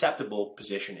growth susceptible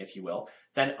position, if you will,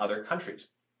 than other countries,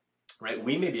 right?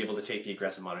 We may be able to take the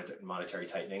aggressive monetary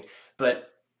tightening, but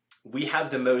we have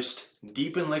the most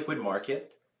deep and liquid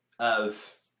market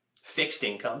of fixed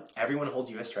income. Everyone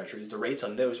holds U.S. Treasuries. The rates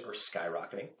on those are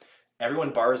skyrocketing. Everyone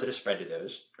borrows at a spread to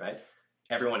those, right?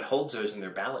 Everyone holds those in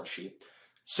their balance sheet.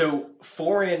 So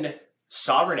foreign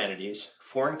sovereign entities,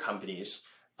 foreign companies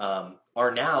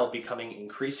are now becoming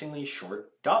increasingly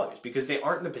short dollars because they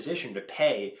aren't in the position to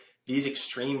pay these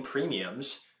extreme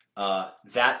premiums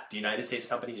that the United States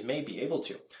companies may be able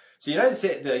to. So the United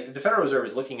States, the Federal Reserve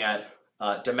is looking at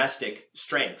domestic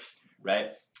strength,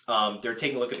 right? They're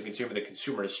taking a look at the consumer. The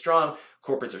consumer is strong.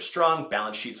 Corporates are strong.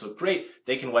 Balance sheets look great.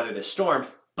 They can weather this storm.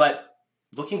 But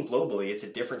looking globally, it's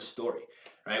a different story,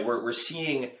 right? We're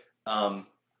seeing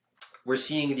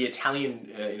the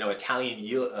Italian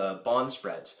yield, bond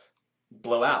spreads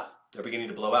blow out. They're beginning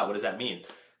to blow out. What does that mean?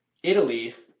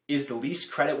 Italy is the least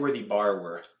creditworthy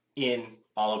borrower in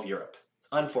all of Europe.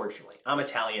 Unfortunately, I'm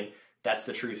Italian. That's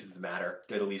the truth of the matter.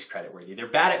 They're the least creditworthy. They're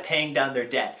bad at paying down their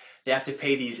debt. They have to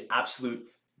pay these absolute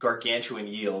gargantuan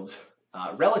yields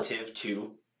relative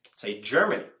to say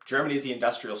Germany. Germany is the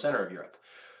industrial center of Europe.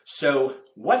 So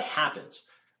what happens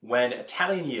when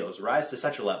Italian yields rise to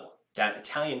such a level that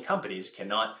Italian companies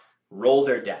cannot roll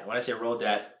their debt? When I say roll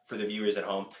debt, for the viewers at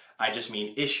home, I just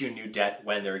mean issue new debt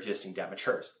when their existing debt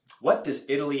matures. What does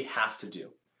Italy have to do?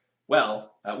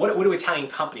 Well, what do Italian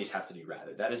companies have to do,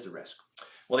 rather? That is the risk.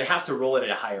 Well, they have to roll it at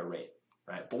a higher rate,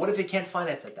 right? But what if they can't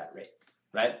finance at that rate,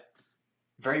 right?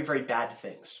 Very, very bad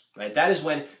things, right? That is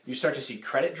when you start to see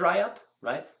credit dry up,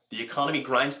 right? The economy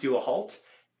grinds to a halt.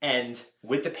 And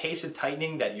with the pace of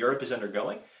tightening that Europe is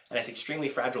undergoing, and as extremely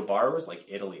fragile borrowers like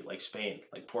Italy, like Spain,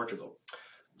 like Portugal,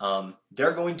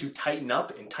 they're going to tighten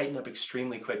up and tighten up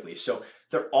extremely quickly. So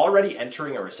they're already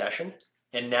entering a recession,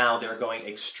 and now they're going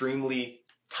extremely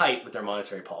tight with their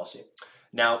monetary policy.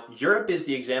 Now, Europe is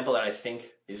the example that I think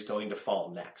is going to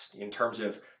fall next in terms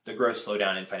of the growth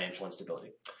slowdown and financial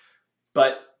instability.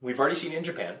 But we've already seen it in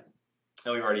Japan,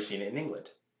 and we've already seen it in England,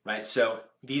 right? So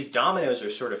these dominoes are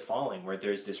sort of falling where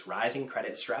there's this rising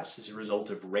credit stress as a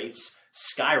result of rates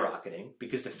skyrocketing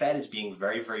because the Fed is being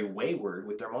very, very wayward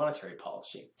with their monetary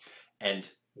policy. And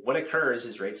what occurs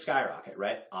is rates skyrocket,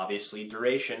 right? Obviously,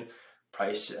 duration,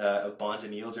 price of bonds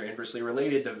and yields are inversely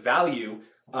related. The value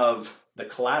of the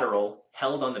collateral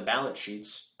held on the balance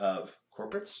sheets of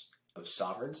corporates, of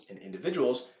sovereigns, and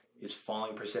individuals is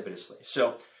falling precipitously.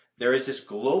 So there is this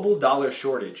global dollar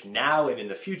shortage now and in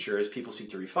the future as people seek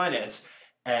to refinance,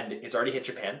 and it's already hit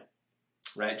Japan,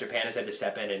 right? Japan has had to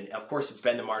step in, and of course it's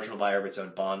been the marginal buyer of its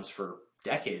own bonds for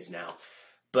decades now,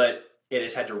 but it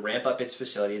has had to ramp up its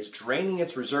facility. It's draining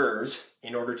its reserves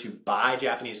in order to buy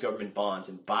Japanese government bonds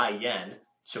and buy yen,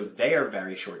 so they are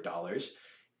very short dollars.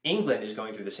 England is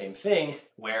going through the same thing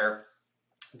where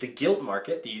the gilt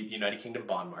market, the United Kingdom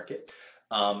bond market,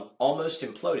 almost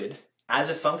imploded as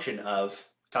a function of,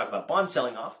 talk about bonds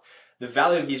selling off, the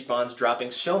value of these bonds dropping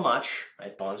so much,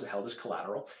 right, bonds held as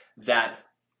collateral, that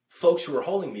folks who were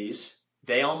holding these,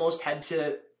 they almost had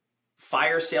to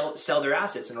sell their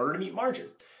assets in order to meet margin.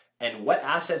 And what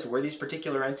assets were these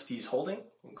particular entities holding?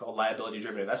 We call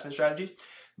liability-driven investment strategies.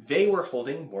 They were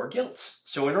holding more gilts.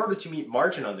 So in order to meet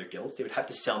margin on their gilts, they would have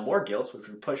to sell more gilts, which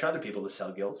would push other people to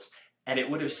sell gilts. And it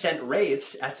would have sent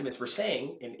rates, estimates were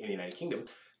saying in the United Kingdom,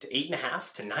 to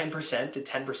 8.5% to 9% to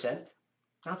 10%.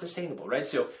 Not sustainable, right?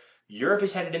 So Europe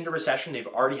is headed into recession. They've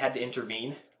already had to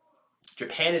intervene.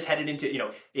 Japan is headed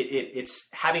into, it's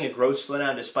having a growth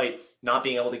slowdown despite not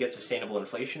being able to get sustainable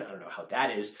inflation. I don't know how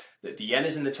that is. The yen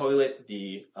is in the toilet.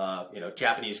 The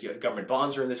Japanese government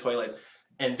bonds are in the toilet,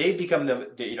 and they've become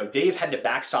they've had to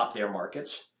backstop their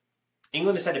markets.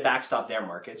 England has had to backstop their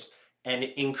markets, and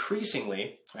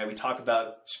increasingly, right, we talk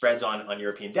about spreads on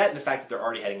European debt and the fact that they're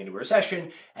already heading into a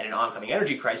recession and an oncoming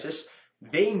energy crisis.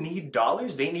 They need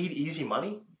dollars, they need easy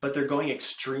money, but they're going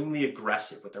extremely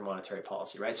aggressive with their monetary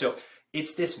policy, right? So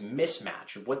it's this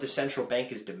mismatch of what the central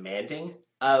bank is demanding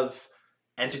of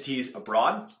entities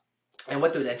abroad and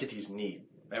what those entities need.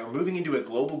 Right? We're moving into a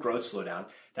global growth slowdown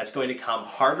that's going to come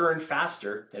harder and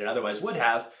faster than it otherwise would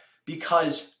have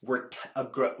because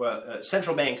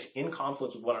central banks in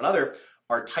conflict with one another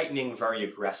are tightening very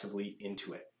aggressively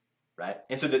into it, right?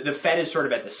 And so the Fed is sort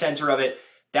of at the center of it.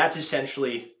 That's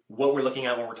essentially what we're looking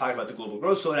at when we're talking about the global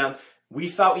growth slowdown. We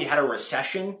thought we had a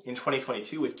recession in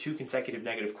 2022 with 2 consecutive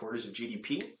negative quarters of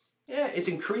GDP. Yeah, it's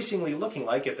increasingly looking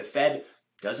like if the Fed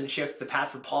doesn't shift the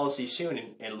path for policy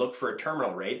soon and look for a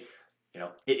terminal rate,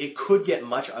 it could get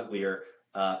much uglier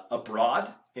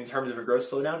abroad in terms of a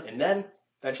growth slowdown, and then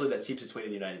eventually that seeps its way to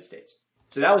the United States.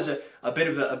 So that was a bit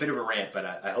of a rant, but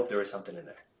I hope there was something in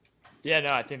there. Yeah,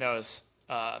 no, I think that was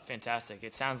fantastic.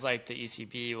 It sounds like the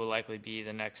ECB will likely be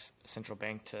the next central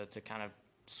bank to kind of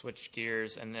switch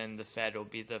gears, and then the Fed will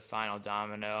be the final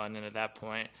domino, and then at that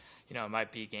point, it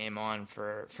might be game on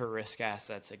for risk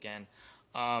assets again.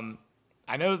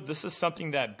 I know this is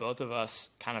something that both of us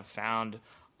kind of found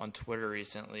on Twitter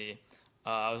recently.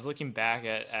 I was looking back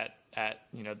at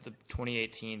the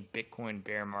 2018 Bitcoin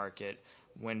bear market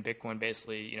when Bitcoin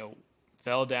basically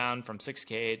fell down from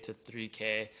 6K to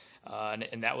 3K,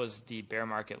 and that was the bear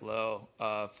market low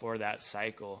for that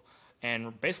cycle.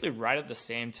 And basically right at the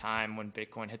same time when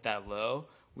Bitcoin hit that low,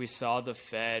 we saw the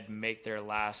Fed make their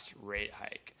last rate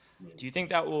hike. Do you think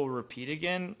that will repeat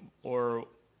again, or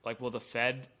will the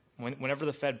Fed, whenever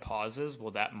the Fed pauses,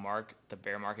 will that mark the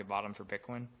bear market bottom for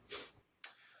Bitcoin?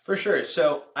 For sure.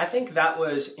 So I think that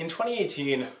was in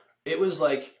 2018. It was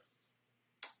a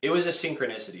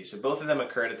synchronicity. So both of them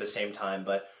occurred at the same time,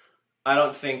 but I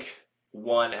don't think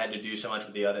one had to do so much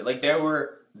with the other.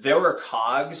 There were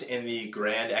cogs in the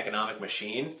grand economic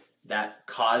machine that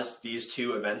caused these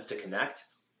two events to connect,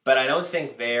 but I don't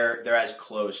think they're as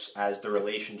close as the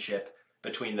relationship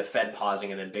between the Fed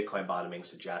pausing and then Bitcoin bottoming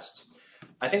suggests.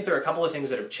 I think there are a couple of things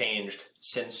that have changed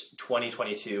since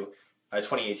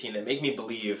 2018 that make me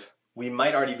believe we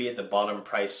might already be at the bottom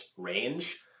price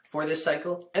range for this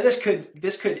cycle. And this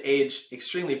could age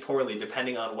extremely poorly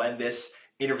depending on when this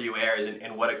interview airs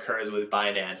and what occurs with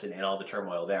Binance and all the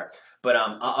turmoil there. But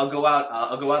I'll go out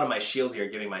on my shield here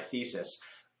giving my thesis.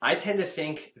 I tend to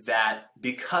think that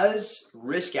because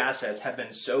risk assets have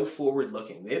been so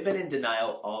forward-looking, they've been in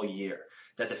denial all year,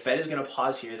 that the Fed is going to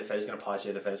pause here, the Fed is going to pause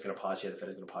here, the Fed is going to pause here, the Fed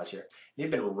is going to pause here.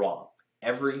 They've been wrong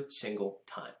every single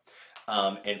time.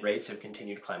 And rates have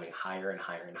continued climbing higher and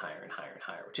higher and higher and higher and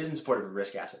higher, which isn't supportive of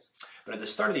risk assets. But at the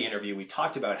start of the interview, we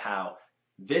talked about how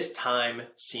this time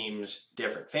seems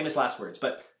different. Famous last words,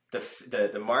 but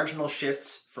the marginal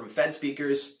shifts from Fed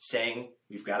speakers saying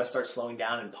we've got to start slowing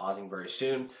down and pausing very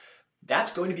soon,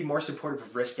 that's going to be more supportive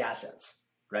of risk assets,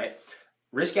 right?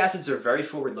 Risk assets are very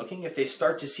forward-looking. If they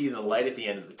start to see the light at the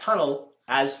end of the tunnel,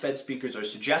 as Fed speakers are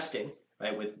suggesting,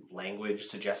 right, with language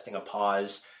suggesting a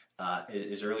pause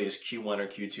as early as Q1 or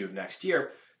Q2 of next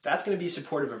year, that's going to be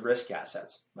supportive of risk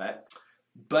assets, right?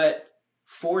 But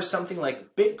for something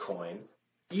like Bitcoin,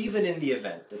 even in the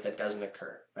event that that doesn't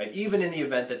occur, right? Even in the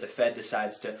event that the Fed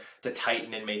decides to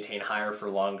tighten and maintain higher for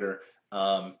longer,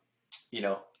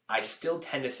 I still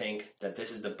tend to think that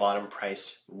this is the bottom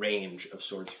price range of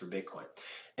sorts for Bitcoin.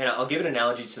 And I'll give an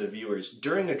analogy to the viewers.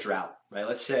 During a drought, right?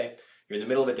 Let's say you're in the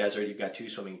middle of a desert, you've got two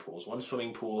swimming pools. One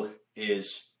swimming pool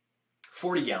is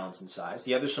 40 gallons in size.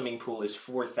 The other swimming pool is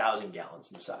 4,000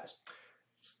 gallons in size.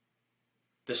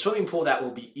 The swimming pool that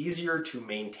will be easier to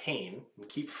maintain and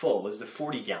keep full is the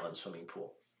 40-gallon swimming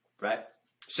pool, right?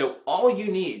 So all you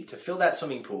need to fill that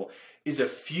swimming pool is a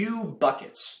few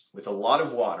buckets with a lot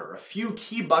of water, a few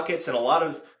key buckets and a lot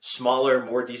of smaller,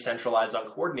 more decentralized,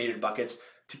 uncoordinated buckets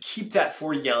to keep that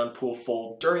 40-gallon pool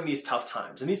full during these tough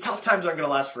times. And these tough times aren't going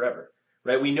to last forever,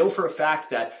 right? We know for a fact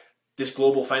that this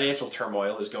global financial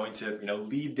turmoil is going to,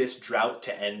 lead this drought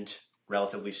to end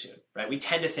relatively soon, right? We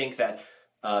tend to think that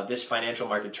this financial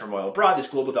market turmoil abroad, this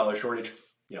global dollar shortage,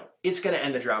 it's going to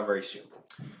end the drought very soon.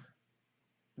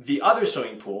 The other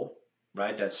swimming pool,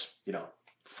 right, that's,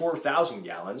 4,000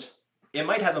 gallons, it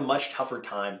might have a much tougher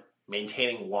time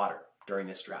maintaining water during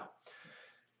this drought.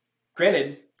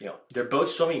 Granted, they're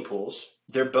both swimming pools.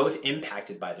 They're both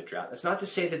impacted by the drought. That's not to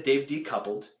say that they've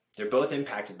decoupled. They're both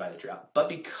impacted by the drought. But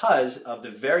because of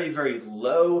the very, very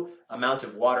low amount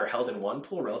of water held in one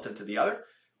pool relative to the other,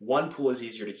 one pool is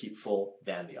easier to keep full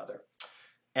than the other.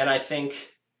 And I think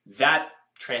that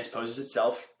transposes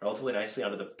itself relatively nicely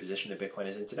onto the position that Bitcoin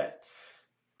is in today.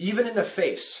 Even in the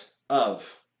face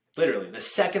of literally the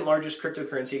second largest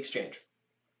cryptocurrency exchange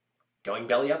going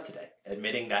belly up today,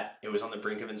 admitting that it was on the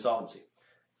brink of insolvency,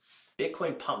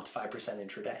 Bitcoin pumped 5%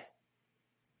 intraday,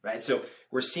 right? So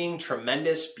we're seeing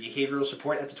tremendous behavioral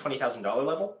support at the $20,000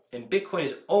 level, and Bitcoin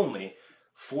is only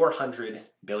 $400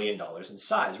 billion in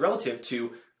size relative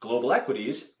to global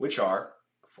equities, which are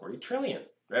 40 trillion.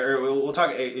 Or we'll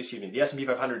talk, the S&P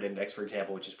 500 index, for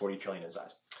example, which is 40 trillion in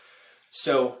size.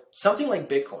 So something like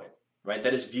Bitcoin, right,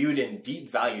 that is viewed in deep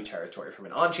value territory from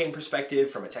an on-chain perspective,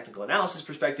 from a technical analysis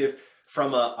perspective,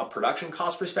 from a production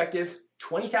cost perspective,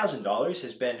 $20,000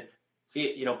 has been,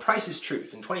 price is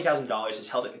truth, and $20,000 has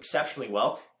held it exceptionally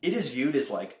well. It is viewed as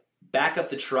like back up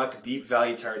the truck, deep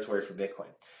value territory for Bitcoin.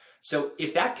 So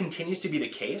if that continues to be the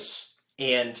case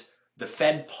and the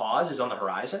Fed pause is on the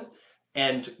horizon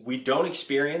and we don't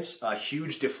experience a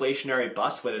huge deflationary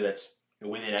bust, whether that's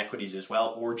within equities as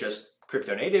well or just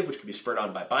crypto native, which could be spurred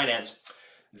on by Binance,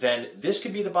 then this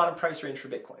could be the bottom price range for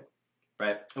Bitcoin,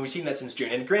 right? And we've seen that since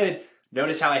June. And granted,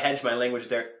 notice how I hedged my language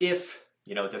there. If,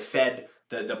 the Fed,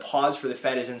 the pause for the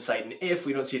Fed is in sight, and if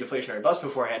we don't see a deflationary bust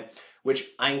beforehand, which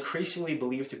I increasingly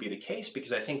believe to be the case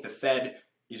because I think the Fed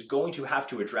is going to have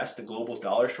to address the global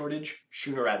dollar shortage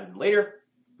sooner rather than later,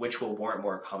 which will warrant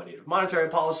more accommodative monetary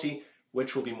policy,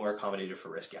 which will be more accommodative for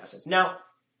risk assets. Now,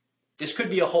 this could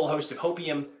be a whole host of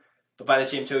hopium, but by the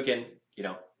same token,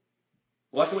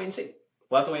 we'll have to wait and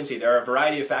see. There are a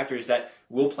variety of factors that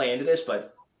will play into this,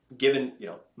 but given,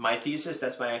 my thesis,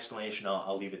 that's my explanation.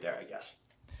 I'll leave it there, I guess.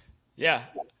 Yeah,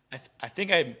 I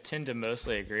think I tend to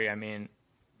mostly agree. I mean,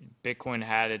 Bitcoin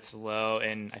had its low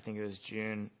in, I think it was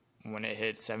June when it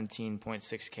hit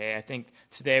 17.6K. I think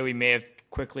today we may have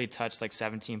quickly touched like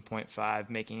 17.5,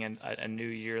 making a new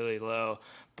yearly low.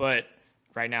 But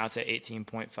right now it's at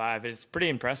 18.5. It's pretty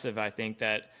impressive, I think,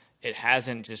 that it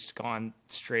hasn't just gone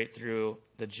straight through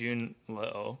the June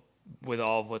low with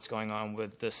all of what's going on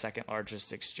with the second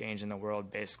largest exchange in the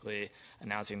world basically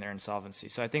announcing their insolvency.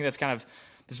 So I think that's kind of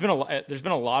there's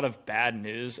been a lot of bad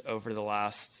news over the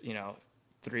last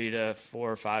 3 to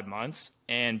 4 or 5 months,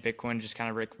 and Bitcoin just kind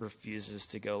of refuses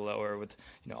to go lower with,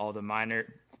 all the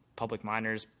public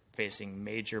miners facing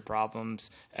major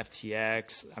problems,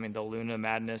 FTX, the Luna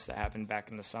madness that happened back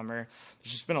in the summer.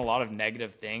 There's just been a lot of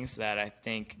negative things that I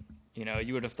think,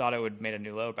 you would have thought it would have made a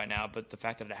new low by now, but the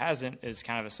fact that it hasn't is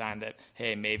kind of a sign that,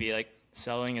 hey, maybe like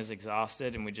selling is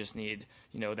exhausted and we just need,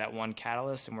 that one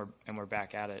catalyst and we're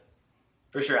back at it.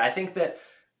 For sure. I think that,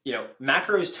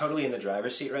 macro is totally in the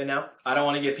driver's seat right now. I don't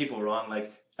want to get people wrong.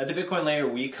 Like at the Bitcoin Layer,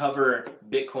 we cover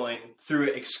Bitcoin through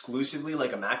exclusively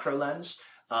like a macro lens.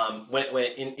 When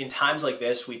in times like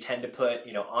this, we tend to put,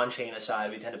 on-chain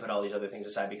aside, we tend to put all these other things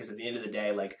aside, because at the end of the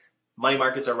day, like money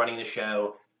markets are running the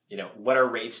show. What are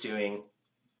rates doing?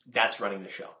 That's running the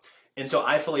show. And so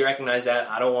I fully recognize that.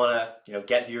 I don't want to,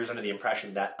 get viewers under the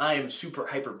impression that I am super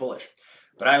hyper bullish.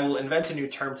 But I will invent a new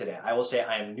term today. I will say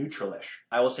I am neutralish.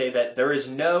 I will say that there is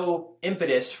no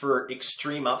impetus for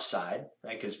extreme upside,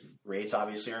 right? Because rates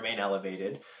obviously remain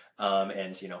elevated,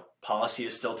 and policy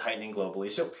is still tightening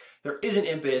globally. So there is an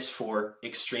impetus for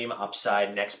extreme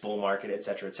upside, next bull market, et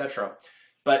cetera, et cetera.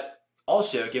 But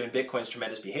also, given Bitcoin's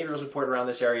tremendous behavioral support around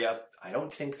this area, I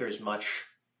don't think there's much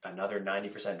another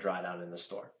 90% drawdown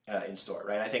in store,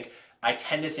 right? I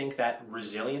tend to think that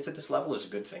resilience at this level is a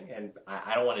good thing, and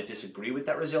I don't want to disagree with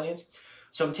that resilience.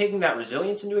 So I'm taking that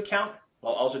resilience into account,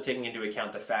 while also taking into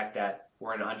account the fact that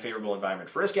we're in an unfavorable environment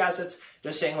for risk assets,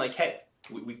 just saying like, hey,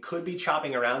 we could be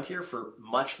chopping around here for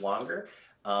much longer,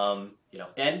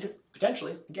 and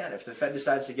potentially, again, if the Fed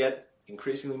decides to get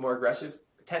increasingly more aggressive,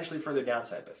 potentially further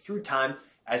downside. But through time,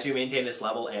 as we maintain this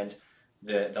level and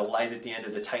the light at the end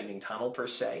of the tightening tunnel per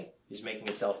se is making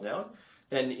itself known,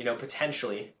 then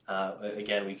potentially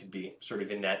again we could be sort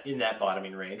of in that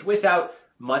bottoming range without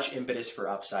much impetus for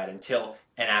upside until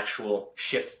an actual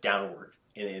shift downward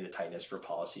in the tightness for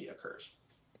policy occurs.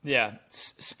 Yeah,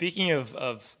 speaking of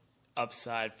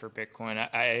upside for Bitcoin,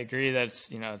 I agree that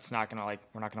it's not gonna,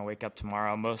 we're not gonna wake up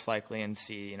tomorrow most likely and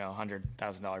see $100,000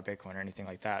 Bitcoin or anything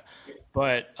like that.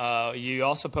 But you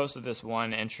also posted this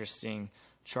one interesting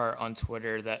chart on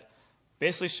Twitter that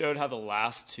basically showed how the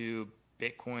last two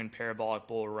Bitcoin parabolic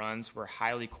bull runs were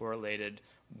highly correlated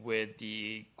with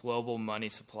the global money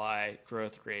supply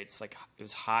growth rates. Like it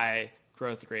was high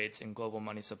growth rates in global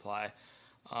money supply.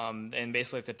 And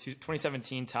basically like the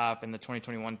 2017 top and the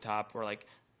 2021 top were like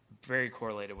very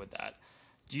correlated with that.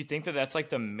 Do you think that that's like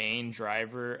the main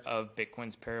driver of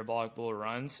Bitcoin's parabolic bull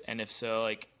runs? And if so,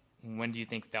 like when do you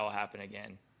think that will happen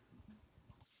again?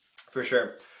 For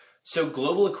sure. So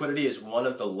global liquidity is one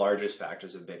of the largest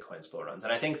factors of Bitcoin's bull runs.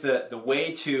 And I think the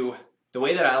way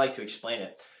that I like to explain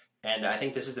it, and I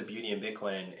think this is the beauty in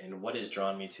Bitcoin and what has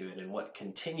drawn me to it and what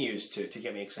continues to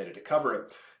get me excited to cover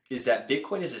it, is that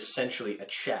Bitcoin is essentially a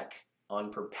check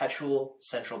on perpetual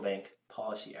central bank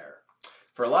policy error.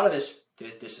 For a lot of this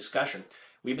discussion,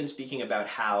 we've been speaking about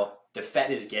how the Fed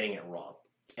is getting it wrong,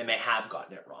 and they have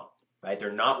gotten it wrong, right?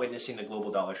 They're not witnessing the global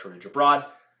dollar shortage abroad.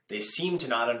 They seem to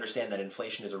not understand that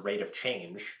inflation is a rate of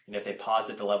change, and if they pause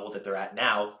at the level that they're at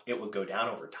now, it would go down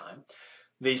over time.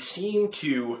 They seem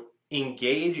to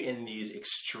engage in these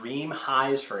extreme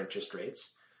highs for interest rates,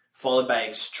 followed by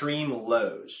extreme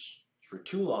lows for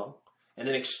too long, and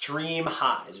then extreme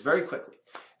highs very quickly.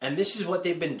 And this is what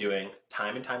they've been doing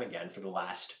time and time again for the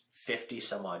last 50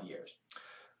 some odd years.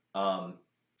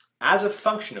 As a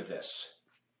function of this,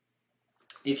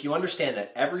 if you understand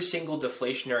that every single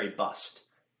deflationary bust,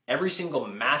 every single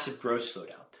massive growth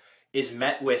slowdown is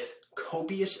met with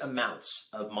copious amounts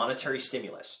of monetary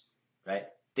stimulus, right?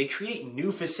 They create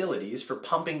new facilities for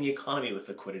pumping the economy with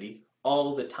liquidity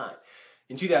all the time.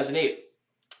 In 2008,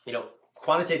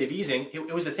 quantitative easing,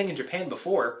 it was a thing in Japan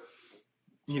before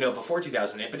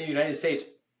 2008, but in the United States,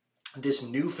 this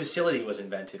new facility was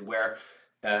invented where,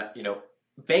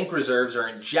 bank reserves are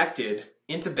injected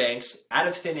into banks out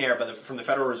of thin air from the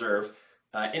Federal Reserve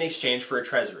in exchange for a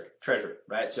treasury,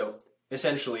 right? So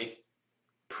essentially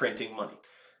printing money.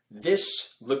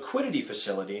 This liquidity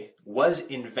facility was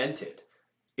invented.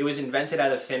 It was invented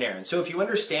out of thin air. And so if you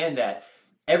understand that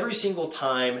every single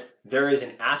time there is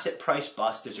an asset price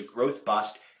bust, there's a growth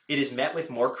bust, it is met with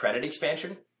more credit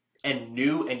expansion and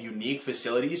new and unique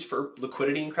facilities for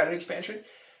liquidity and credit expansion,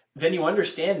 then you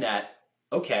understand that,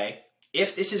 okay,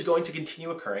 if this is going to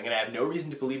continue occurring, and I have no reason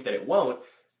to believe that it won't,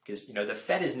 because the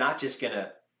Fed is not just going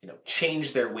to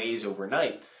change their ways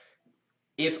overnight.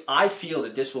 If I feel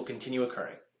that this will continue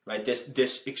occurring, right,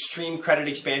 this extreme credit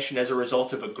expansion as a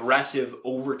result of aggressive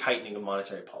over-tightening of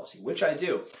monetary policy, which I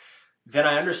do, then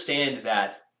I understand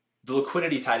that the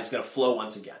liquidity tide is going to flow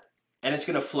once again. And it's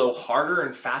going to flow harder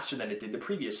and faster than it did the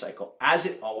previous cycle, as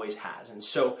it always has. And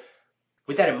so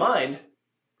with that in mind,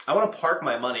 I want to park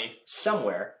my money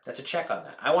somewhere that's a check on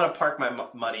that. I want to park my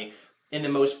money in the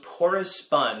most porous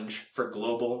sponge for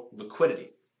global liquidity,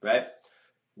 right?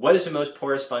 What is the most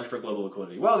porous sponge for global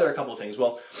liquidity? Well, there are a couple of things.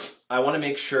 Well, I want to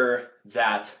make sure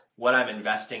that what I'm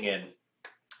investing in,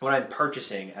 what I'm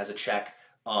purchasing as a check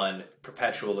on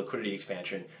perpetual liquidity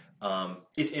expansion,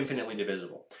 it's infinitely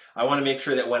divisible. I want to make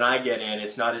sure that when I get in,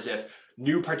 it's not as if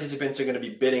new participants are going to be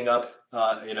bidding up,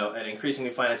 an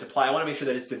increasingly finite supply. I want to make sure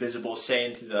that it's divisible, say,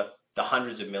 into the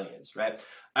hundreds of millions, right?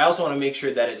 I also want to make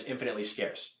sure that it's infinitely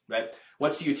scarce, right?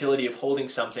 What's the utility of holding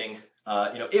something?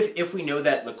 If we know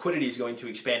that liquidity is going to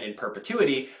expand in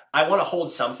perpetuity, I want to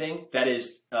hold something that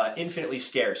is infinitely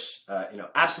scarce,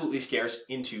 absolutely scarce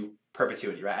into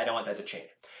perpetuity, right? I don't want that to change.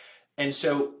 And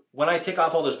so when I tick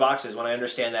off all those boxes, when I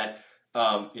understand that,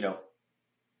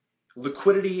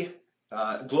 liquidity,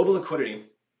 global liquidity,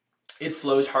 it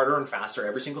flows harder and faster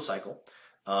every single cycle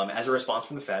as a response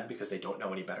from the Fed because they don't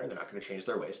know any better. They're not going to change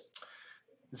their ways.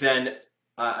 Then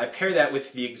I pair that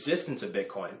with the existence of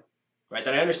Bitcoin, right?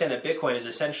 Then I understand that Bitcoin is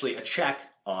essentially a check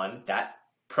on that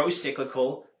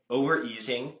pro-cyclical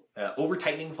over-easing,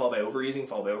 over-tightening followed by over-easing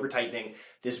followed by over-tightening,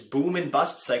 this boom and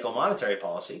bust cycle monetary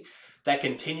policy that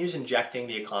continues injecting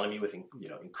the economy with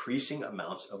increasing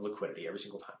amounts of liquidity every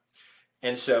single time.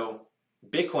 And so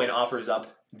Bitcoin offers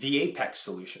up the apex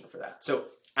solution for that. So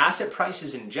asset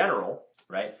prices in general,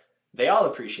 right, they all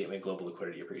appreciate when global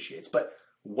liquidity appreciates. But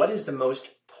what is the most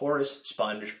porous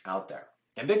sponge out there?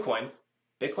 And Bitcoin's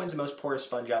the most porous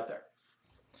sponge out there.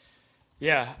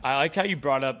 Yeah, I like how you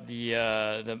brought up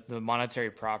the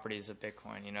monetary properties of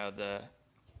Bitcoin. The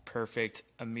perfect,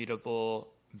 immutable,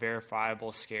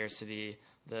 verifiable scarcity,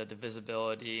 the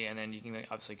divisibility, and then you can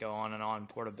obviously go on and on,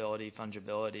 portability,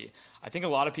 fungibility. I think a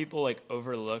lot of people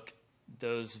overlook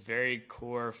those very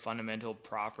core fundamental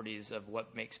properties of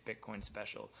what makes Bitcoin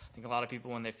special. I think a lot of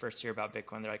people, when they first hear about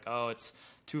Bitcoin, they're like, oh, it's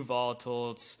too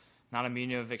volatile, it's not a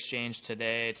medium of exchange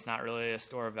today, it's not really a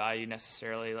store of value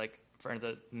necessarily for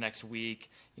the next week.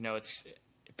 It's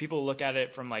people look at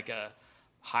it from a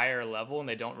higher level and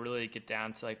they don't really get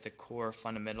down to the core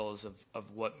fundamentals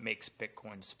of what makes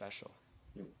Bitcoin special.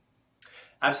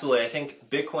 Absolutely. I think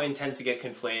Bitcoin tends to get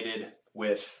conflated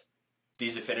with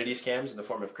these affinity scams in the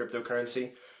form of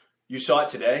cryptocurrency. You saw it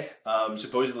today.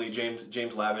 Supposedly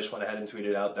James Lavish went ahead and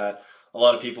tweeted out that a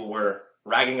lot of people were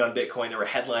ragging on Bitcoin. There were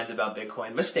headlines about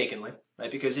Bitcoin mistakenly,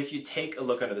 right? Because if you take a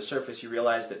look under the surface, you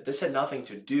realize that this had nothing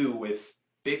to do with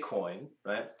Bitcoin,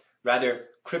 right? Rather,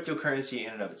 cryptocurrency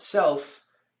in and of itself,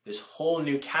 this whole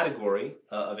new category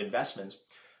of investments,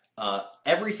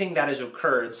 everything that has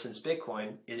occurred since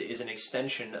Bitcoin is an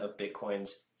extension of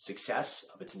Bitcoin's success,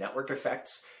 of its network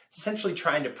effects. It's essentially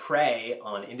trying to prey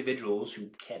on individuals who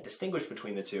can't distinguish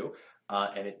between the two,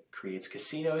 and it creates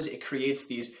casinos. It creates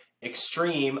these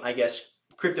extreme,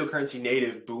 cryptocurrency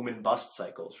native boom and bust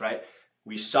cycles, right?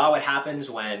 We saw what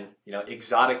happens when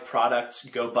exotic products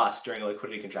go bust during a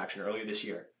liquidity contraction earlier this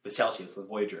year with Celsius, with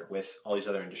Voyager, with all these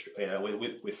other industries,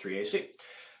 with 3AC.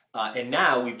 And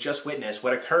now we've just witnessed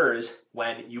what occurs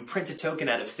when you print a token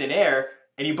out of thin air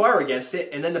and you borrow against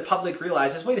it, and then the public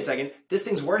realizes, wait a second, this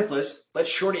thing's worthless.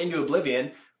 Let's short it into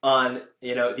oblivion on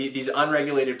these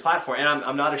unregulated platforms. And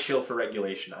I'm not a shill for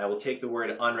regulation. I will take the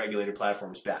word unregulated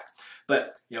platforms back.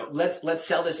 But let's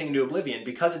sell this thing into oblivion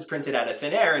because it's printed out of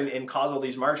thin air and cause all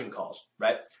these margin calls,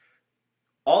 right?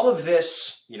 All of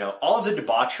this, all of the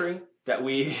debauchery that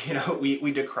we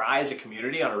decry as a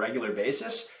community on a regular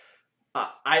basis.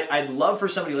 I'd love for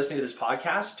somebody listening to this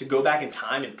podcast to go back in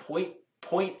time and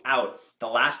point out the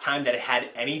last time that it had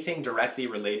anything directly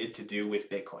related to do with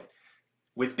Bitcoin,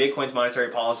 with Bitcoin's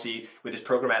monetary policy, with its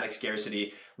programmatic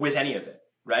scarcity, with any of it,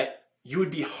 right? You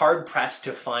would be hard pressed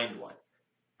to find one,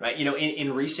 right?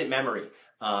 In recent memory,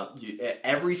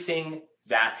 everything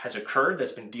that has occurred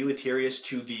that's been deleterious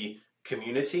to the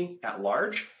community at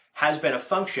large has been a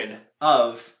function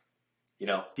of,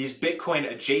 these Bitcoin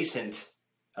adjacent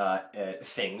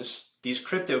things, these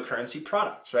cryptocurrency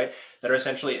products, right? That are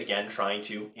essentially, again, trying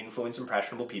to influence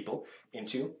impressionable people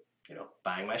into,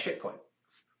 buying my shitcoin.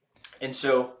 And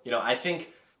so, I think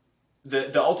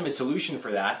the ultimate solution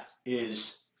for that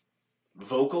is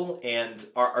vocal and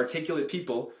articulate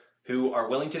people who are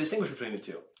willing to distinguish between the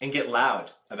two and get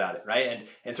loud about it, right?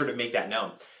 And sort of make that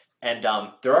known. And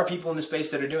there are people in the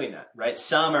space that are doing that, right?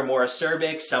 Some are more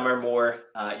acerbic, some are more,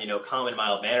 calm and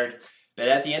mild-mannered. But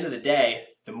at the end of the day,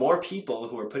 the more people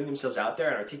who are putting themselves out there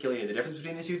and articulating the difference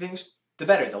between the two things, the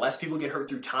better. The less people get hurt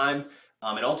through time,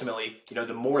 and ultimately,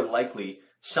 the more likely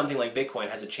something like Bitcoin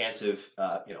has a chance of,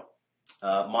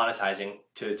 monetizing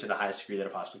to the highest degree that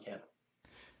it possibly can.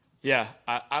 Yeah,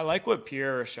 I like what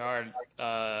Pierre Richard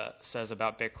says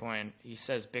about Bitcoin. He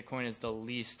says Bitcoin is the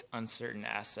least uncertain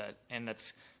asset, and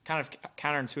that's kind of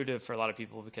counterintuitive for a lot of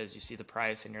people because you see the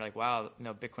price and you're like, wow,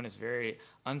 Bitcoin is very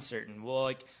uncertain. Well,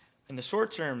 like in the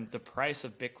short term, the price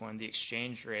of Bitcoin, the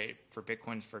exchange rate for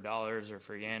Bitcoins for dollars or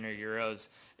for yen or euros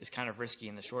is kind of risky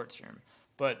in the short term.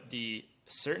 But the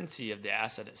certainty of the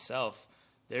asset itself,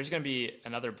 there's going to be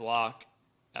another block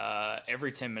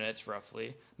every 10 minutes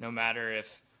roughly, no matter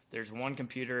if there's one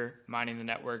computer mining the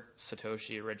network,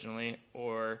 Satoshi originally,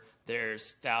 or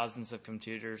there's thousands of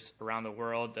computers around the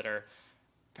world that are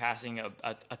passing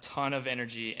a ton of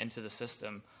energy into the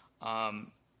system.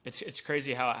 It's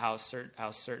crazy how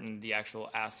certain the actual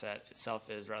asset itself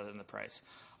is rather than the price.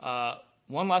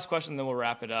 One last question, then we'll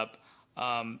wrap it up.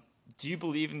 Do you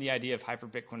believe in the idea of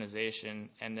hyper-Bitcoinization?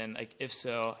 And then, like, if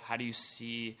so, how do you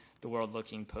see the world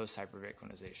looking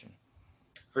post-hyper-Bitcoinization?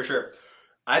 For sure.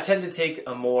 I tend to take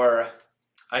a more,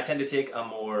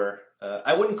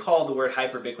 I wouldn't call the word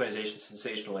hyper-Bitcoinization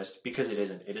sensationalist because it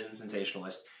isn't. It isn't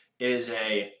sensationalist. It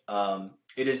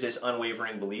is this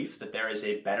unwavering belief that there is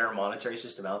a better monetary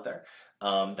system out there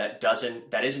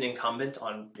that isn't incumbent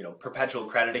on perpetual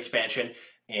credit expansion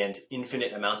and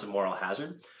infinite amounts of moral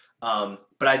hazard.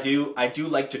 But I do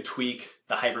like to tweak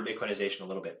the hyper-Bitcoinization a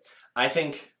little bit. I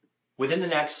think within the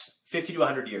next 50 to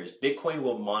 100 years, Bitcoin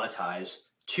will monetize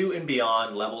to and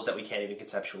beyond levels that we can't even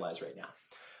conceptualize right now.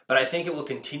 But I think it will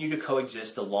continue to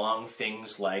coexist along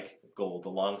things like gold,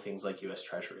 along things like US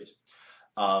treasuries,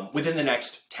 within the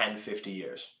next 10, 50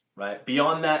 years, right?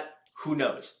 Beyond that, who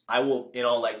knows? I will, in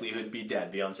all likelihood, be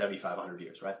dead beyond 7,500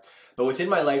 years, right? But within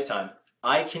my lifetime,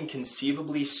 I can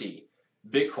conceivably see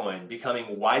Bitcoin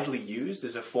becoming widely used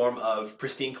as a form of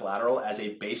pristine collateral, as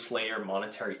a base layer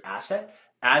monetary asset,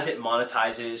 as it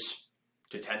monetizes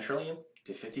to 10 trillion,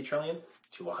 to 50 trillion,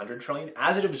 to 100 trillion,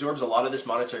 as it absorbs a lot of this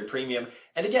monetary premium,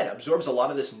 and again, absorbs a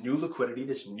lot of this new liquidity,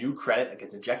 this new credit that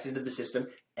gets injected into the system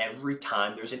every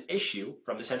time there's an issue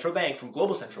from the central bank, from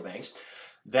global central banks.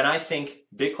 Then I think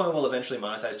Bitcoin will eventually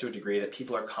monetize to a degree that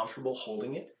people are comfortable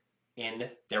holding it in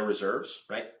their reserves,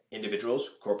 right? Individuals,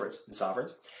 corporates, and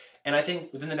sovereigns. And I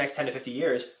think within the next 10 to 50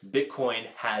 years, Bitcoin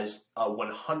has a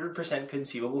 100%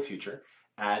 conceivable future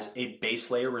as a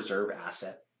base layer reserve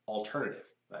asset alternative,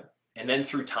 right? And then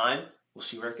through time, we'll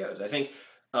see where it goes. I think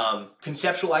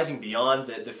conceptualizing beyond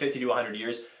the 50 to 100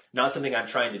 years, not something I'm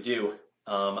trying to do.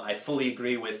 I fully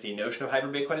agree with the notion of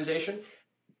hyper-Bitcoinization.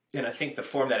 And I think the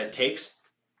form that it takes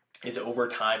is over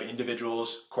time,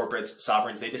 individuals, corporates,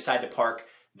 sovereigns, they decide to park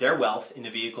their wealth in the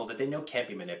vehicle that they know can't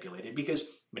be manipulated because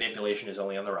manipulation is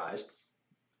only on the rise.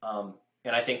 And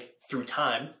I think through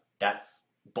time, that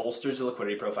bolsters the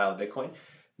liquidity profile of Bitcoin,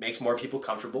 makes more people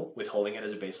comfortable with holding it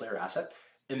as a base layer asset.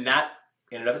 And that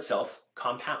in and of itself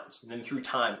compounds. And then through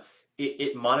time,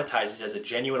 it monetizes as a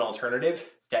genuine alternative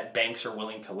that banks are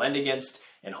willing to lend against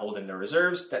and hold in their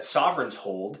reserves, that sovereigns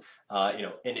hold,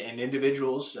 and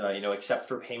individuals, accept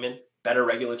for payment, better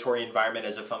regulatory environment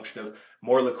as a function of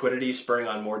more liquidity spurring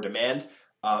on more demand.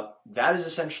 That is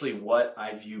essentially what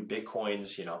I view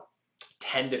Bitcoin's,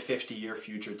 10 to 50 year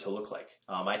future to look like.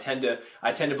 I tend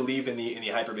to believe in the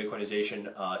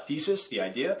hyper-Bitcoinization thesis, the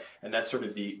idea, and that's sort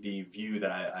of the view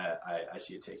that I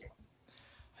see it taking.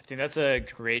 I think that's a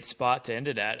great spot to end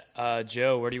it at.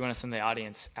 Joe, where do you want to send the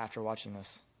audience after watching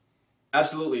this?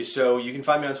 Absolutely. So you can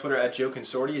find me on Twitter at Joe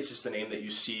Consorti. It's just the name that you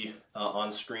see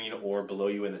on screen or below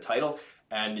you in the title.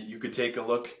 And you could take a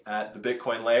look at the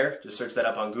Bitcoin Layer. Just search that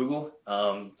up on Google.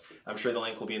 I'm sure the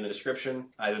link will be in the description,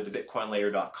 either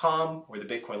thebitcoinlayer.com or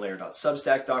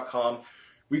thebitcoinlayer.substack.com.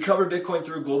 We cover Bitcoin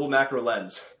through a global macro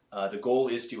lens. The goal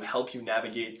is to help you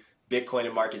navigate Bitcoin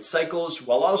and market cycles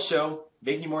while also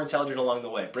making you more intelligent along the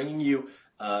way, making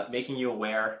you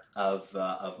aware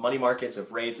of money markets,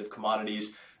 of rates, of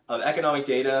commodities, of economic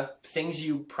data, things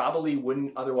you probably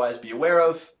wouldn't otherwise be aware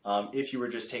of if you were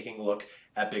just taking a look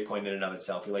at Bitcoin in and of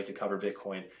itself. We like to cover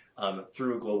Bitcoin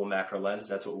through a global macro lens.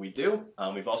 That's what we do.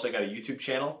 We've also got a YouTube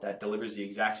channel that delivers the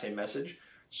exact same message.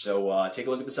 So take a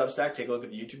look at the Substack, take a look at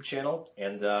the YouTube channel,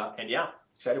 and yeah,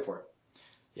 excited for it.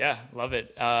 Yeah, love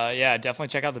it. Yeah, definitely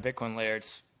check out the Bitcoin Layer.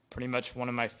 It's pretty much one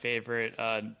of my favorite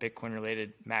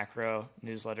Bitcoin-related macro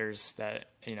newsletters that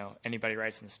anybody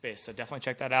writes in the space. So definitely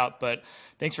check that out. But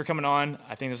thanks for coming on.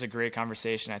 I think this is a great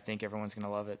conversation. I think everyone's going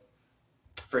to love it.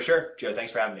 For sure. Joe,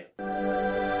 thanks for having me.